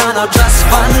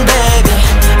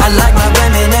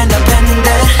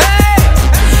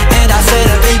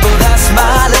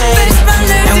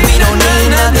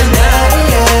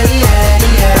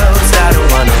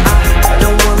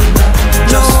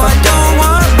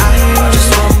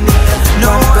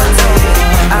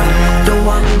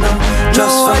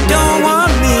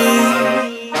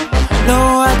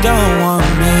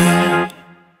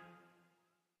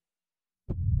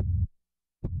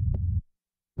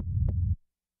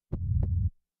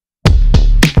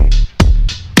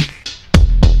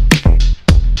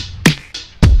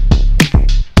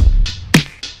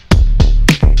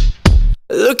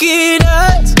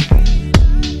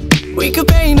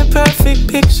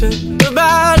 picture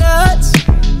about us.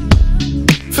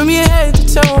 From your head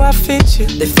to toe, I fit you.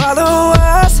 They follow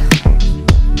us.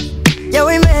 Yeah,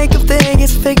 we make them think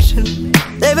it's fiction.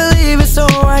 They believe it, so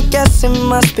I guess it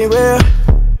must be real.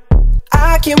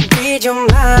 I can read your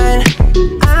mind.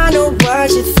 I know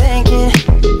what you're thinking.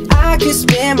 I could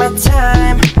spend my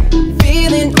time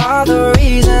feeling all the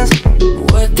reasons.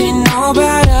 What they know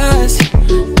about us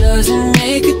doesn't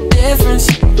make a difference.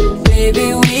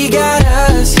 Baby, we got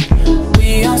us.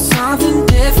 We on something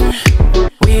different.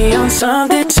 We on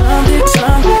something, something,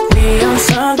 something. We on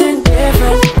something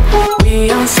different.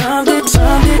 We on something,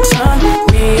 something, something.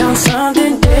 We on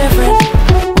something different.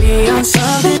 We on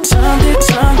something, something,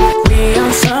 something. We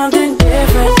on something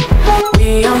different.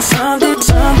 We on something,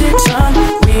 something, something.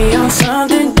 We on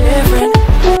something different.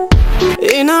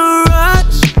 In a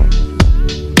rush,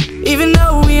 even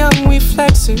though we young, we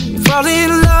flexing. Fall in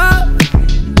love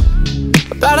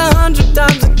about 100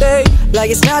 times a day. Like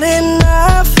it's not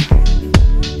enough.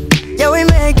 Yeah, we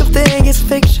make them think it's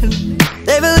fiction.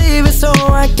 They believe it, so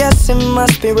I guess it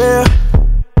must be real.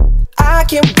 I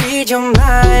can read your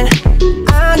mind.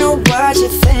 I know what you're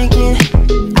thinking.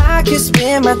 I could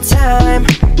spend my time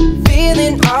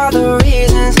feeling all the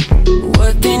reasons.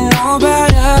 What they know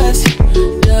about us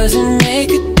doesn't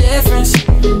make a difference.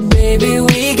 Baby,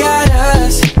 we got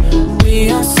us.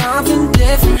 We on something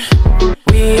different.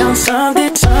 We on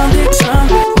something, something,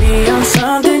 something. We on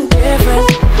something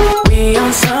different. We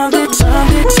on something,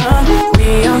 something, something.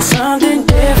 We on something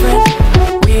different.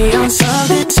 We on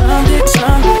something, something,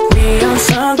 something. We on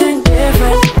something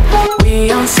different.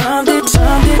 We on something,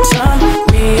 something, something.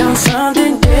 We on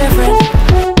something different.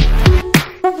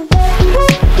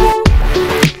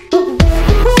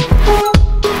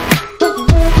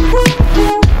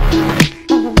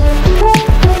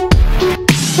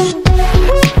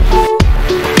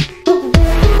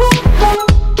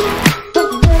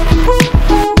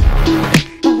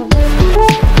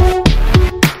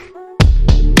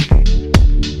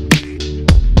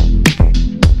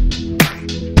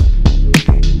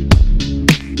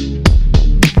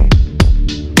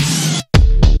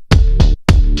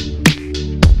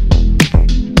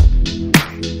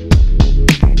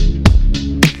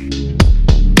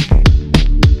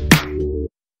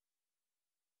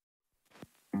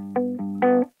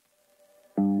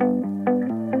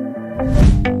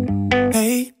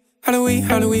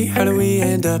 How do we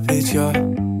end up at your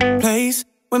place?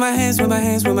 With my hands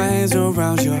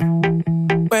around your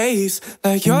waist.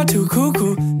 Like you're too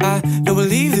cuckoo, I don't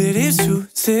believe that it's true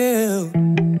still.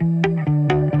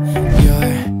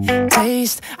 Your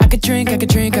taste, I could drink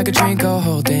a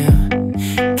whole damn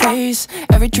case.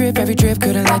 Every drip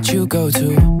couldn't let you go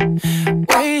to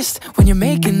waste. When you're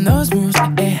making those moves,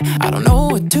 I don't know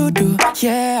what to do,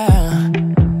 yeah.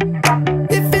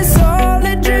 If it's all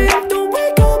a dream, don't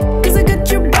wake up, 'cause I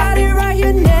got your body right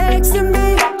here next to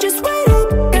me. Just wait up,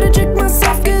 gotta check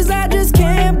myself 'cause I just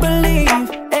can't believe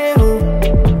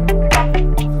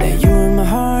that you're in my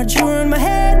heart, you're in my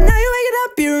head. Now you're waking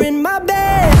up, you're in my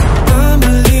bed.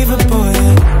 Unbelievable,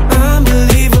 yeah.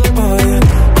 Unbelievable, yeah.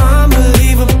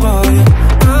 Unbelievable, yeah.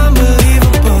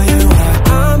 Unbelievable, you are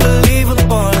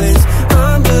unbelievable. It's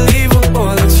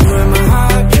unbelievable that you're in my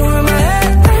heart, you're in my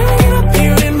head. Now you're waking up,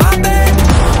 you're in my bed.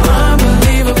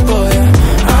 Unbelievable, yeah.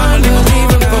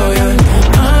 Unbelievable, yeah.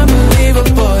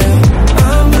 Unbelievable, yeah.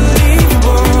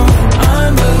 Unbelievable,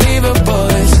 unbelievable.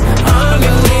 It's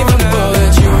unbelievable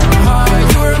that you're in my heart,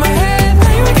 you're in my head.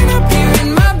 Now you're waking up, you're in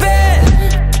my bed.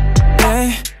 Hey,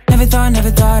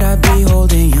 never thought I'd be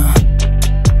holding your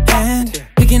hand.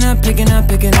 Picking up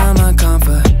my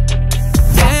confidence.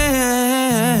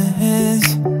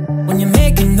 When you're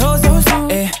making those moves,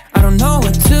 I don't know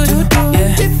what to do,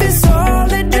 yeah. If it's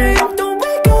all a dream, don't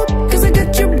wake up, 'cause I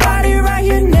got your body right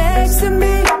here next to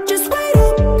me. Just wait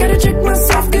up, gotta check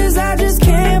myself 'cause I just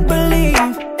can't believe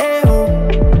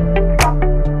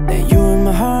that you're in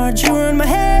my heart, you're in my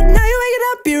head. Now you're waking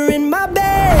up, you're in my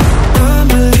bed.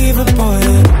 Unbelievable,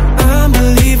 yeah.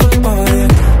 Unbelievable, yeah.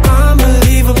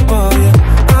 Unbelievable, yeah.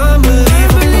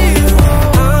 Unbelievable,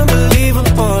 yeah.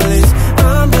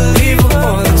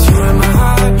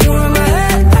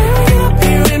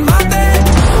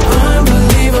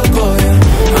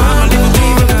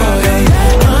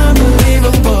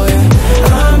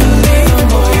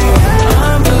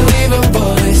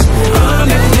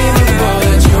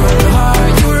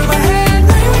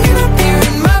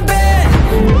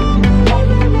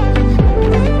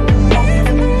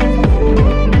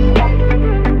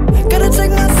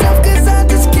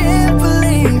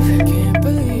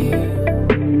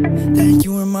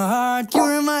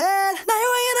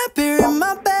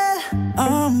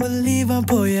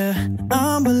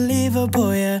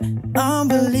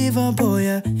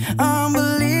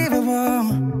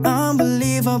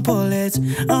 unbelievable, it's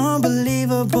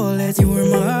unbelievable. You were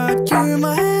my heart, you were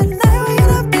my head, now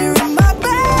you're up here in my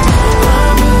bed.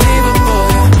 Unbelievable,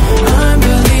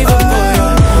 unbelievable,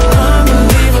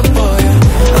 unbelievable,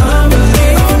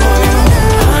 unbelievable,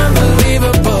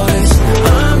 unbelievable, it's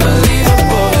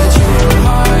unbelievable. You were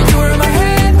my heart, you were my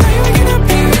head, now you're up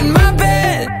here in my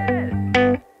bed.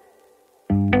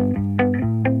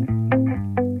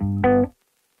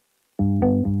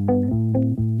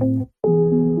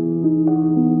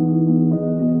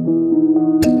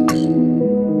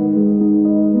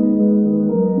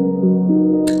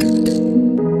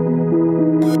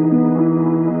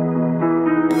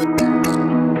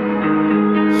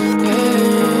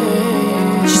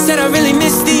 She said I really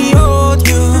miss the old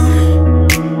you.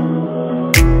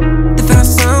 They found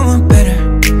someone better.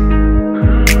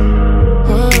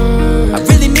 I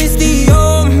really miss the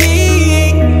old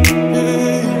me.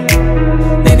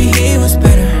 Maybe he was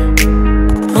better.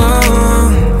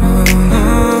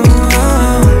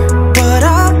 But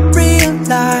I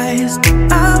realized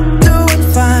I'm doing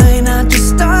fine. I just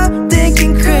start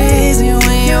thinking crazy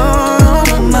when you're on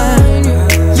my mind.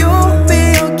 You'll be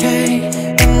okay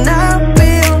and I'll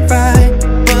be alright.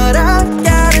 But I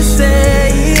gotta say,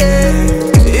 yeah,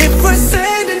 If we're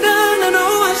saying none, I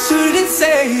know I shouldn't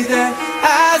say that.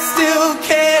 I still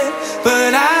care,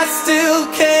 but I still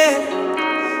care.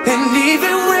 And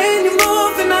even when you're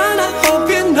moving on, I hope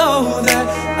you know that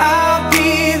I'll be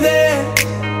there,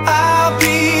 I'll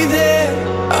be there.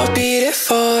 I'll be there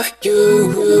for you.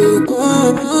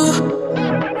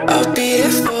 I'll be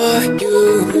there for you.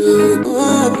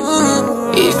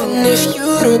 Even if you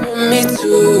don't want me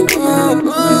to.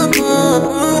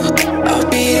 I'll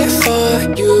be there for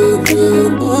you.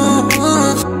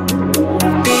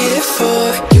 Be there for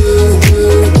you.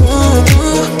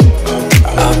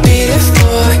 I'll be there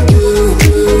for you.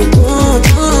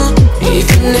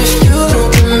 Even if you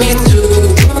don't want me to.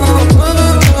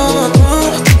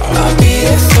 I'll be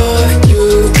there for you.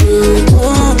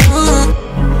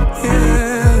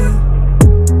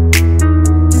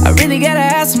 I really gotta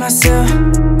ask myself,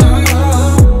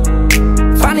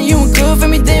 finding you ain't good for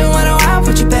me, then why do I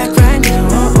put you back right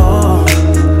now?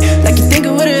 Like you think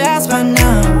I would've asked by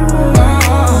now.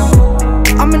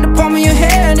 I'm in the palm of your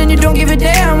hand and you don't give a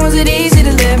damn. Was it easy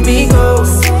to let me go?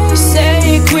 You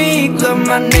say it quick, love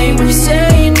my name when you're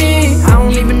saying it. I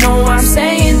don't even know why I'm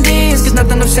saying this, cause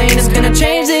nothing I'm saying is gonna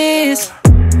change this.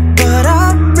 But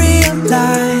I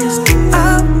realized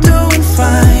I'm doing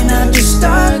fine. I just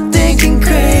start thinking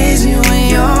crazy when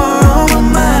you're on my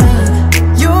mind.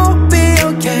 You'll be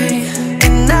okay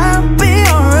and I'll be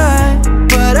alright.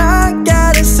 But I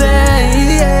gotta say,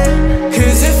 yeah,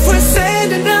 Cause if we're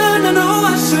saying none, I know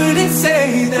I shouldn't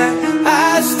say that.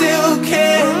 I still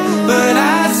care, but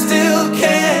I still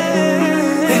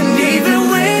care. And even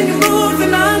when you're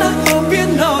moving on, I hope you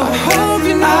know,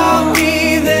 I'll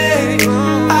be there,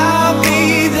 I'll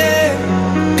be there.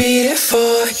 Be there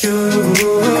for you.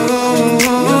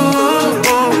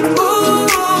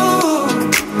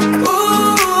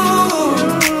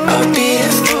 I'll be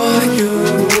there for you.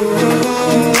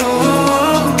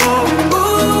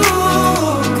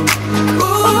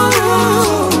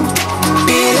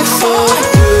 Be there for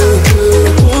you.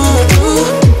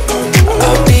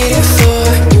 I'll be there for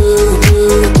you.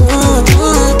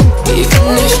 Even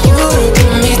if you don't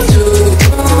want me to.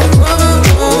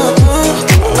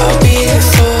 I'll be there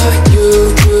for you.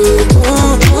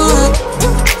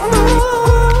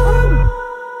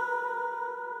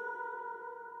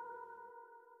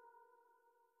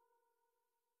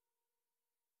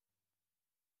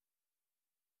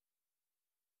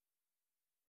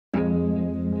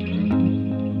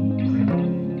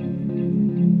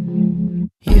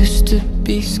 Used to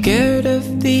be scared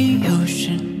of the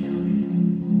ocean,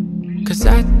 cause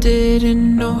I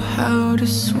didn't know how to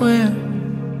swim.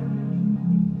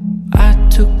 I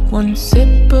took one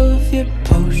sip of your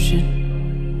potion.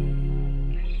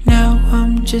 Now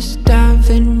I'm just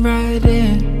diving right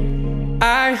in.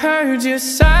 I heard your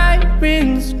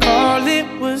sirens call,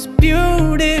 it was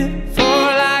beautiful.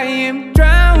 I am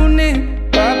drowning,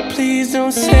 but please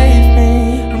don't save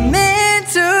me. I'm in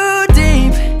too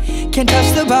deep, can't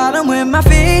touch the bottom with my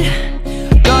feet.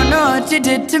 Don't know what you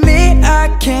did to me, I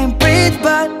can't breathe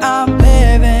but I'm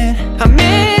living. I'm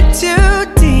in too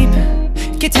deep,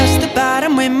 can't touch the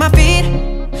bottom with my feet.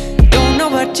 Don't know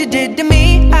what you did to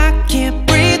me, I can't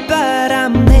breathe but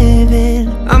I'm living.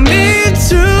 I'm in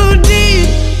too deep.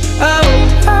 Oh,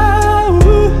 oh,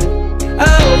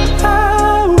 oh,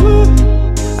 oh.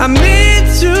 I'm in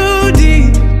too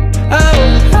deep. Oh,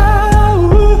 oh.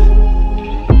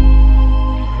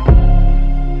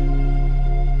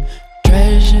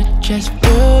 Treasure chest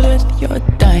full of your a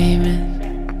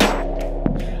diamond.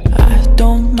 I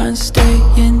don't mind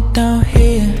staying down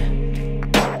here.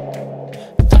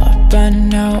 Thought by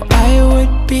now I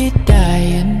would be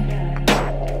dying,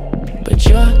 but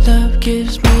your love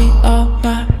gives me all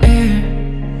my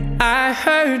air. I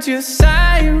heard your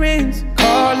sirens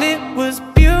call, it was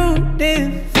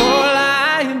beautiful.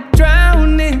 I am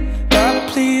drowning, God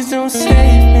please don't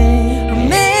save me.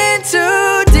 I'm in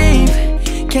too deep,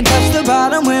 can't touch the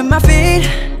bottom with my feet.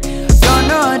 Don't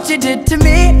know what you did to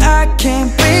me, I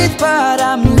can't breathe but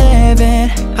I'm living.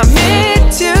 I'm in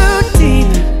too deep,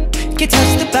 can't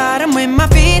touch the bottom with my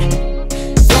feet.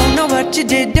 Don't know what you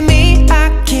did to me, I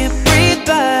can't breathe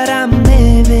but I'm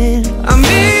living. I'm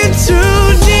in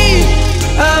too deep.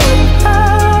 Oh,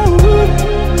 oh,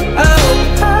 oh,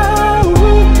 oh.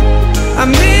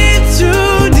 I'm in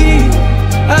too deep.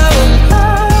 Oh,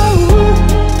 oh,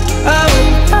 oh,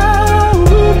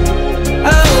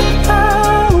 oh,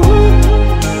 oh.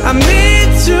 I'm in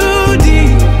too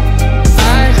deep.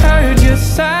 I heard your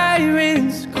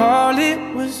sirens call, it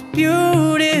was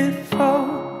beautiful.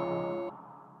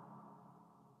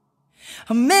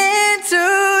 I'm in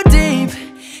too deep,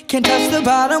 can't touch the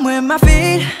bottom with my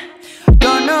feet.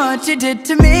 Don't know what you did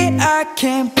to me, I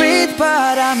can't breathe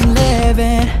but I'm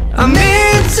living. I'm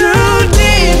in too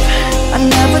deep. I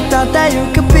never thought that you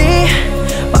could be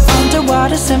my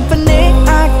underwater symphony.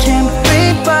 I can't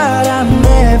breathe but I'm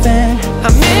living.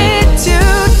 I'm in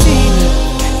too deep,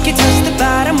 can't touch the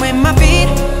bottom with my feet.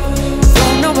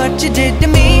 Don't know what you did to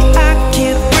me, I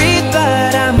can't breathe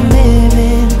but I'm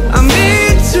living. I'm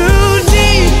in too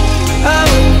deep.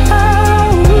 Oh,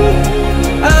 oh,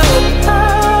 oh, oh.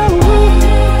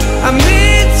 I'm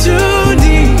in too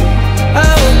deep.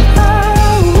 Oh, oh,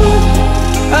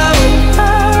 oh,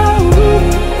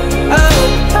 oh,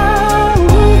 oh.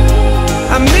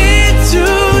 I'm in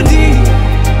too deep.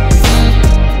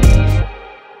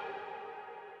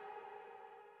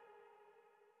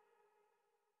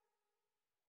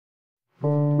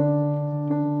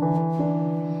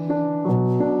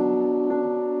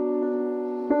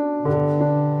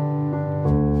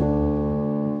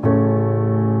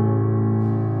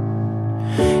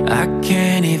 I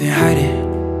can't even hide it.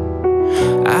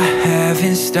 I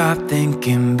haven't stopped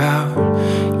thinking about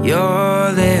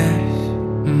your lips,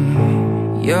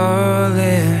 your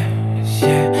lips,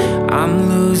 yeah. I'm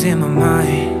losing my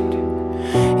mind.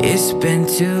 It's been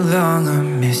too long,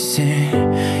 I'm missing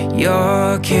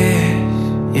your kiss,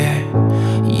 yeah,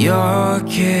 your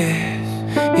kiss.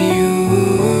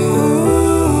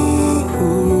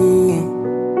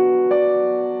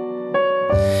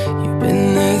 You've been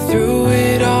there through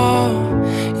it all.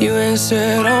 You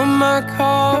answered all my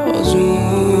calls.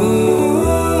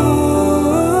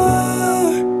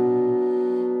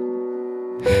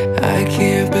 I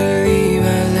can't believe I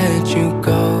let you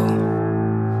go.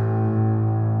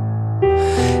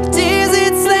 Tears,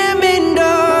 it's slamming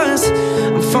doors.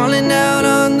 I'm falling down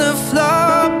on the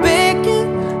floor, begging,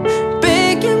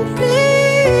 begging,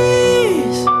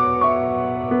 please.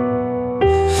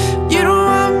 You don't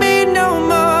want me no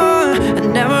more. I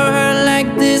never heard like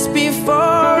this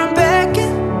before. I'm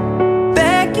begging,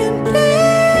 begging,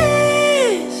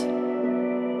 please.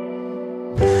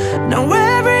 Now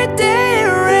every day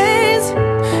it rains,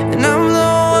 and I'm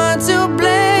the one to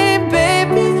blame,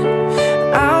 baby.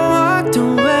 I walked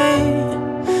away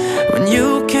when you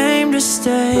came to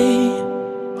stay.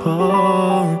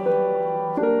 Oh,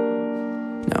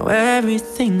 now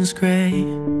everything's great.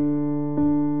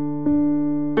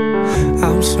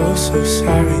 I'm so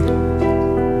sorry.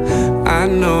 I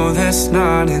know that's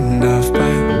not enough, but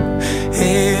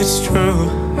it's true,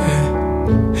 yeah.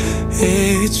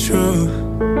 It's true.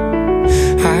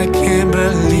 I can't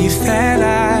believe that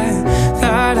I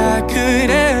thought I could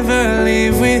ever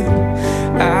live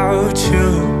without you,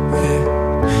 yeah.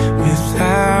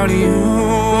 Without you.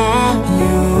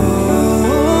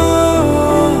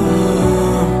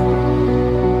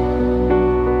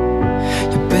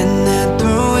 You've been there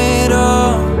through it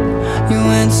all. You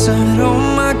answered all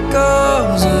my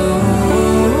calls.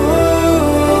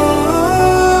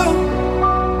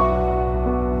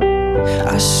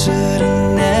 I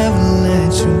should've never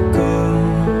let you go.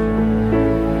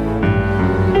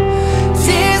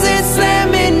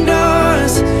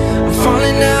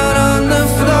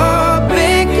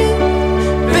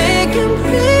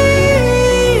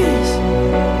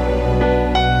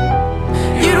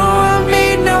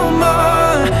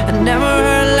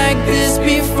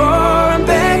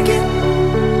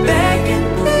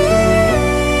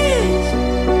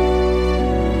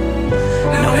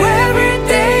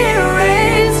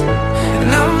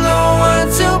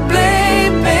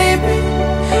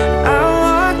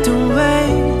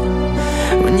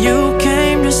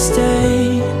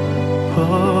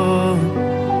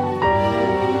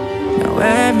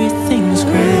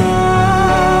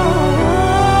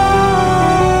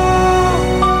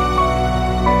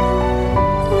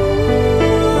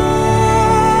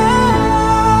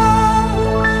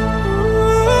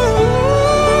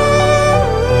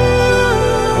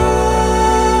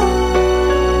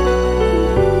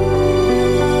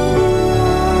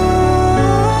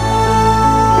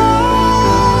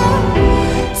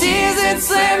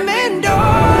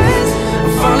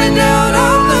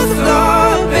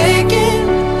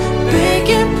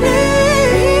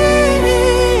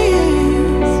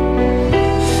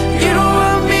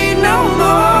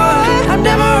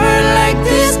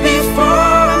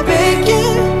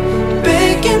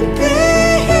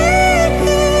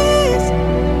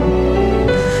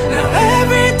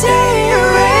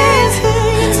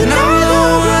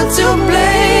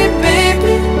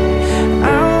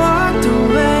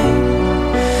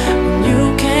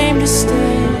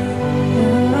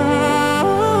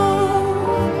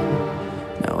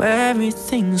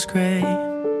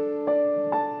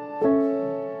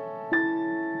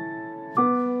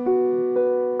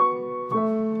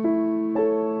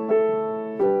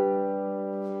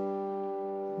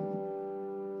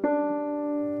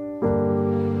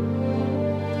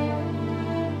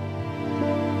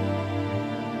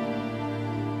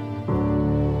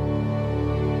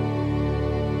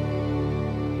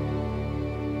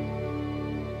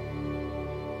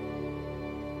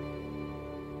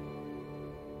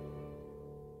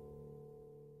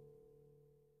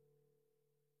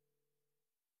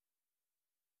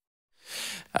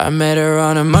 I met her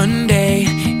on a Monday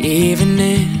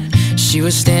evening. She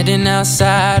was standing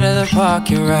outside of the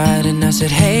parking lot, and I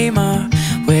said, hey ma,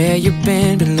 where you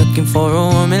been? Been looking for a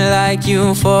woman like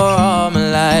you for all my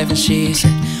life. And she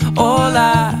said,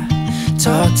 hola,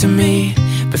 talk to me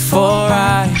before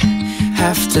I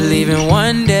have to leave. And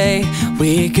one day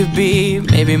we could be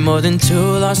maybe more than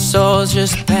two lost souls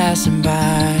just passing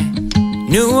by.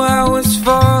 Knew I was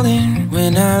falling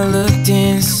when I looked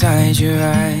inside your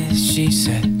eyes. She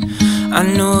said, I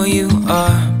know you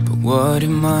are, but what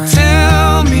am I?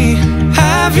 Tell me,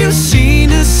 have you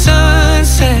seen a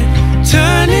sunset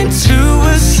turn into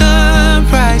a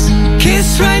sunrise?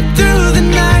 Kiss right through the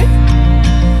night.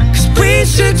 'Cause we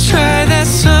should try that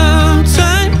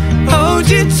sometime. Hold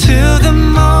you till the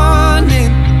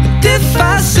morning. But if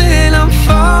I said I'm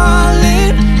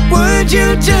falling, would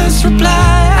you just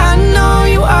reply, I know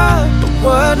you are, but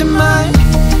what am I?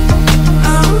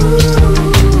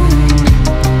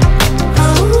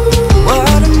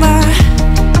 What am I?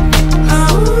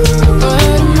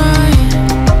 What am I?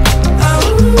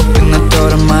 Open the door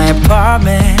to my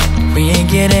apartment, we ain't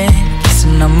get in.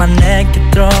 Kissing on my neck, you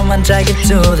throw my jacket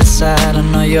to the side. I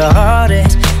know your heart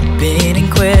is beating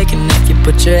quick, and if you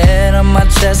put your head on my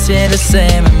chest, you're the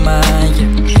same in mine,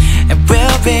 yeah. And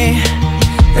we'll be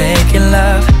making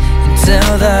love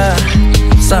until the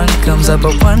sun comes up.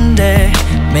 But one day,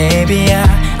 maybe I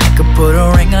could put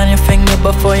a ring on your finger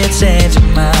before you change your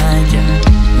mind, yeah.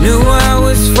 Knew I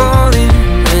was falling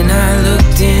when I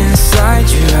looked inside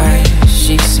your eyes.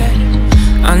 She said,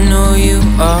 I know you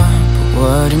are, but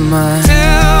what am I?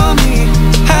 Tell me,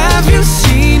 have you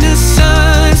seen a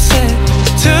sunset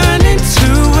turn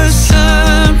into a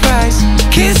sunrise?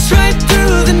 Kiss right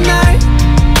through the night.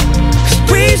 'Cause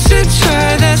we should try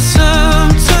that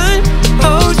sometime.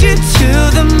 Hold you till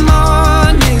the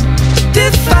morning.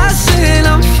 If I said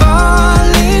I'm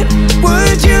falling,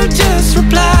 would you just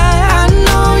reply, I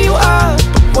know you are,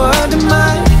 but what am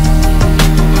I?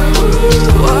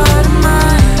 What am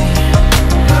I?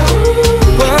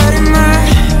 What am I?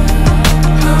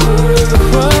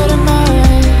 What am I?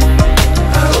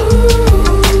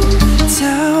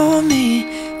 Tell me,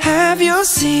 have you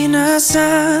seen a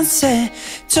sunset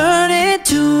turn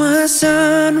into a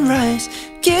sunrise?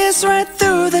 Kiss right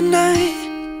through the night.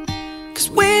 'Cause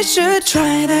we should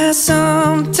try that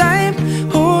sometime.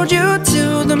 Hold you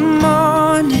till the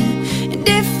morning. And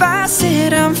if I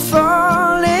said I'm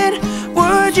falling,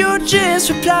 would you just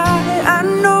reply, I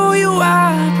know you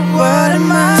are, but what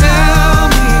am I? Tell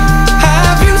me,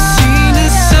 have you seen a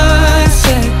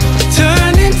sunset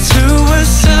turn into a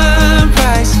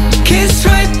sunrise? Kiss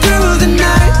right through the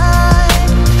night.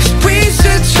 'Cause we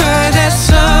should try that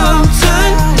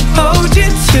sometime. Hold you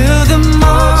till the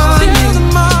morning.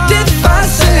 If I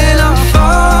said I'm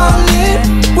falling,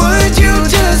 would you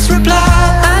just reply,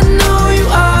 I know you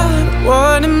are, but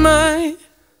what am I?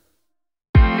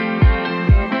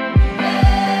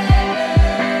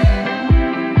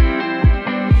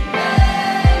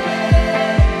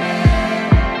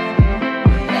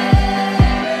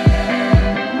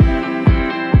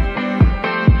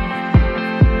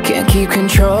 Can't keep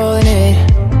controlling it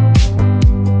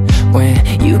when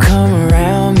you come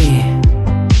around me.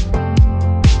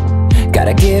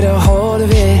 Gotta get a hold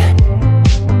of it.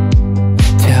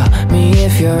 Tell me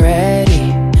if you're ready,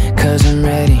 'cause I'm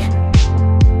ready.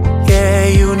 Yeah,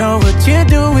 you know what you're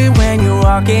doing when you're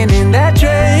walking in that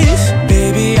dress.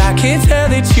 Baby, I can tell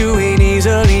that you ain't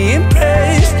easily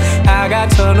impressed. I got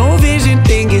tunnel vision,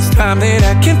 think it's time that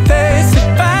I confess.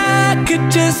 If I could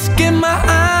just get my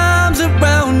arms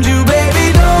around you, baby,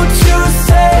 don't you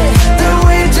say that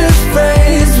we're just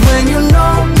friends, when you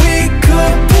know we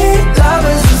could be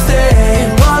lovers instead.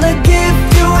 Wanna give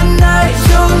you a night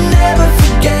you'll never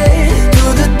forget. Do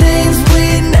the things we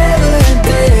never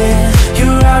did.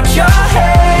 You're out your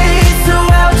head, so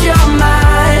out your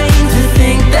mind, to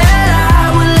think that I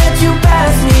would let you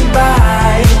pass me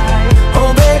by.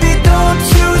 Oh baby, don't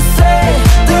you say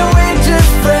that we're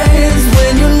just friends,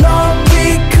 when you know we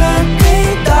could be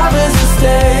lovers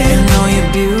instead. You know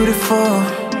you're beautiful,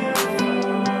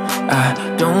 I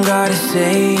don't gotta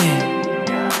say it.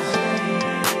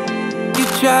 You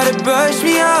try to brush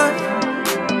me off,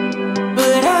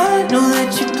 but I know that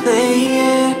you play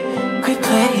it, quit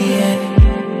playing.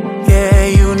 Yeah,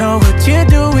 you know what you're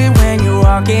doing when you're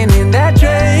walking in that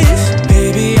dress.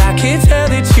 Baby, I can tell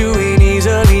that you ain't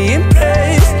easily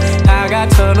impressed. I got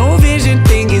tunnel vision,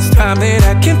 think it's time that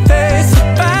I confess.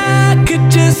 If I could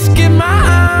just get my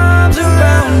arms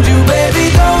around you,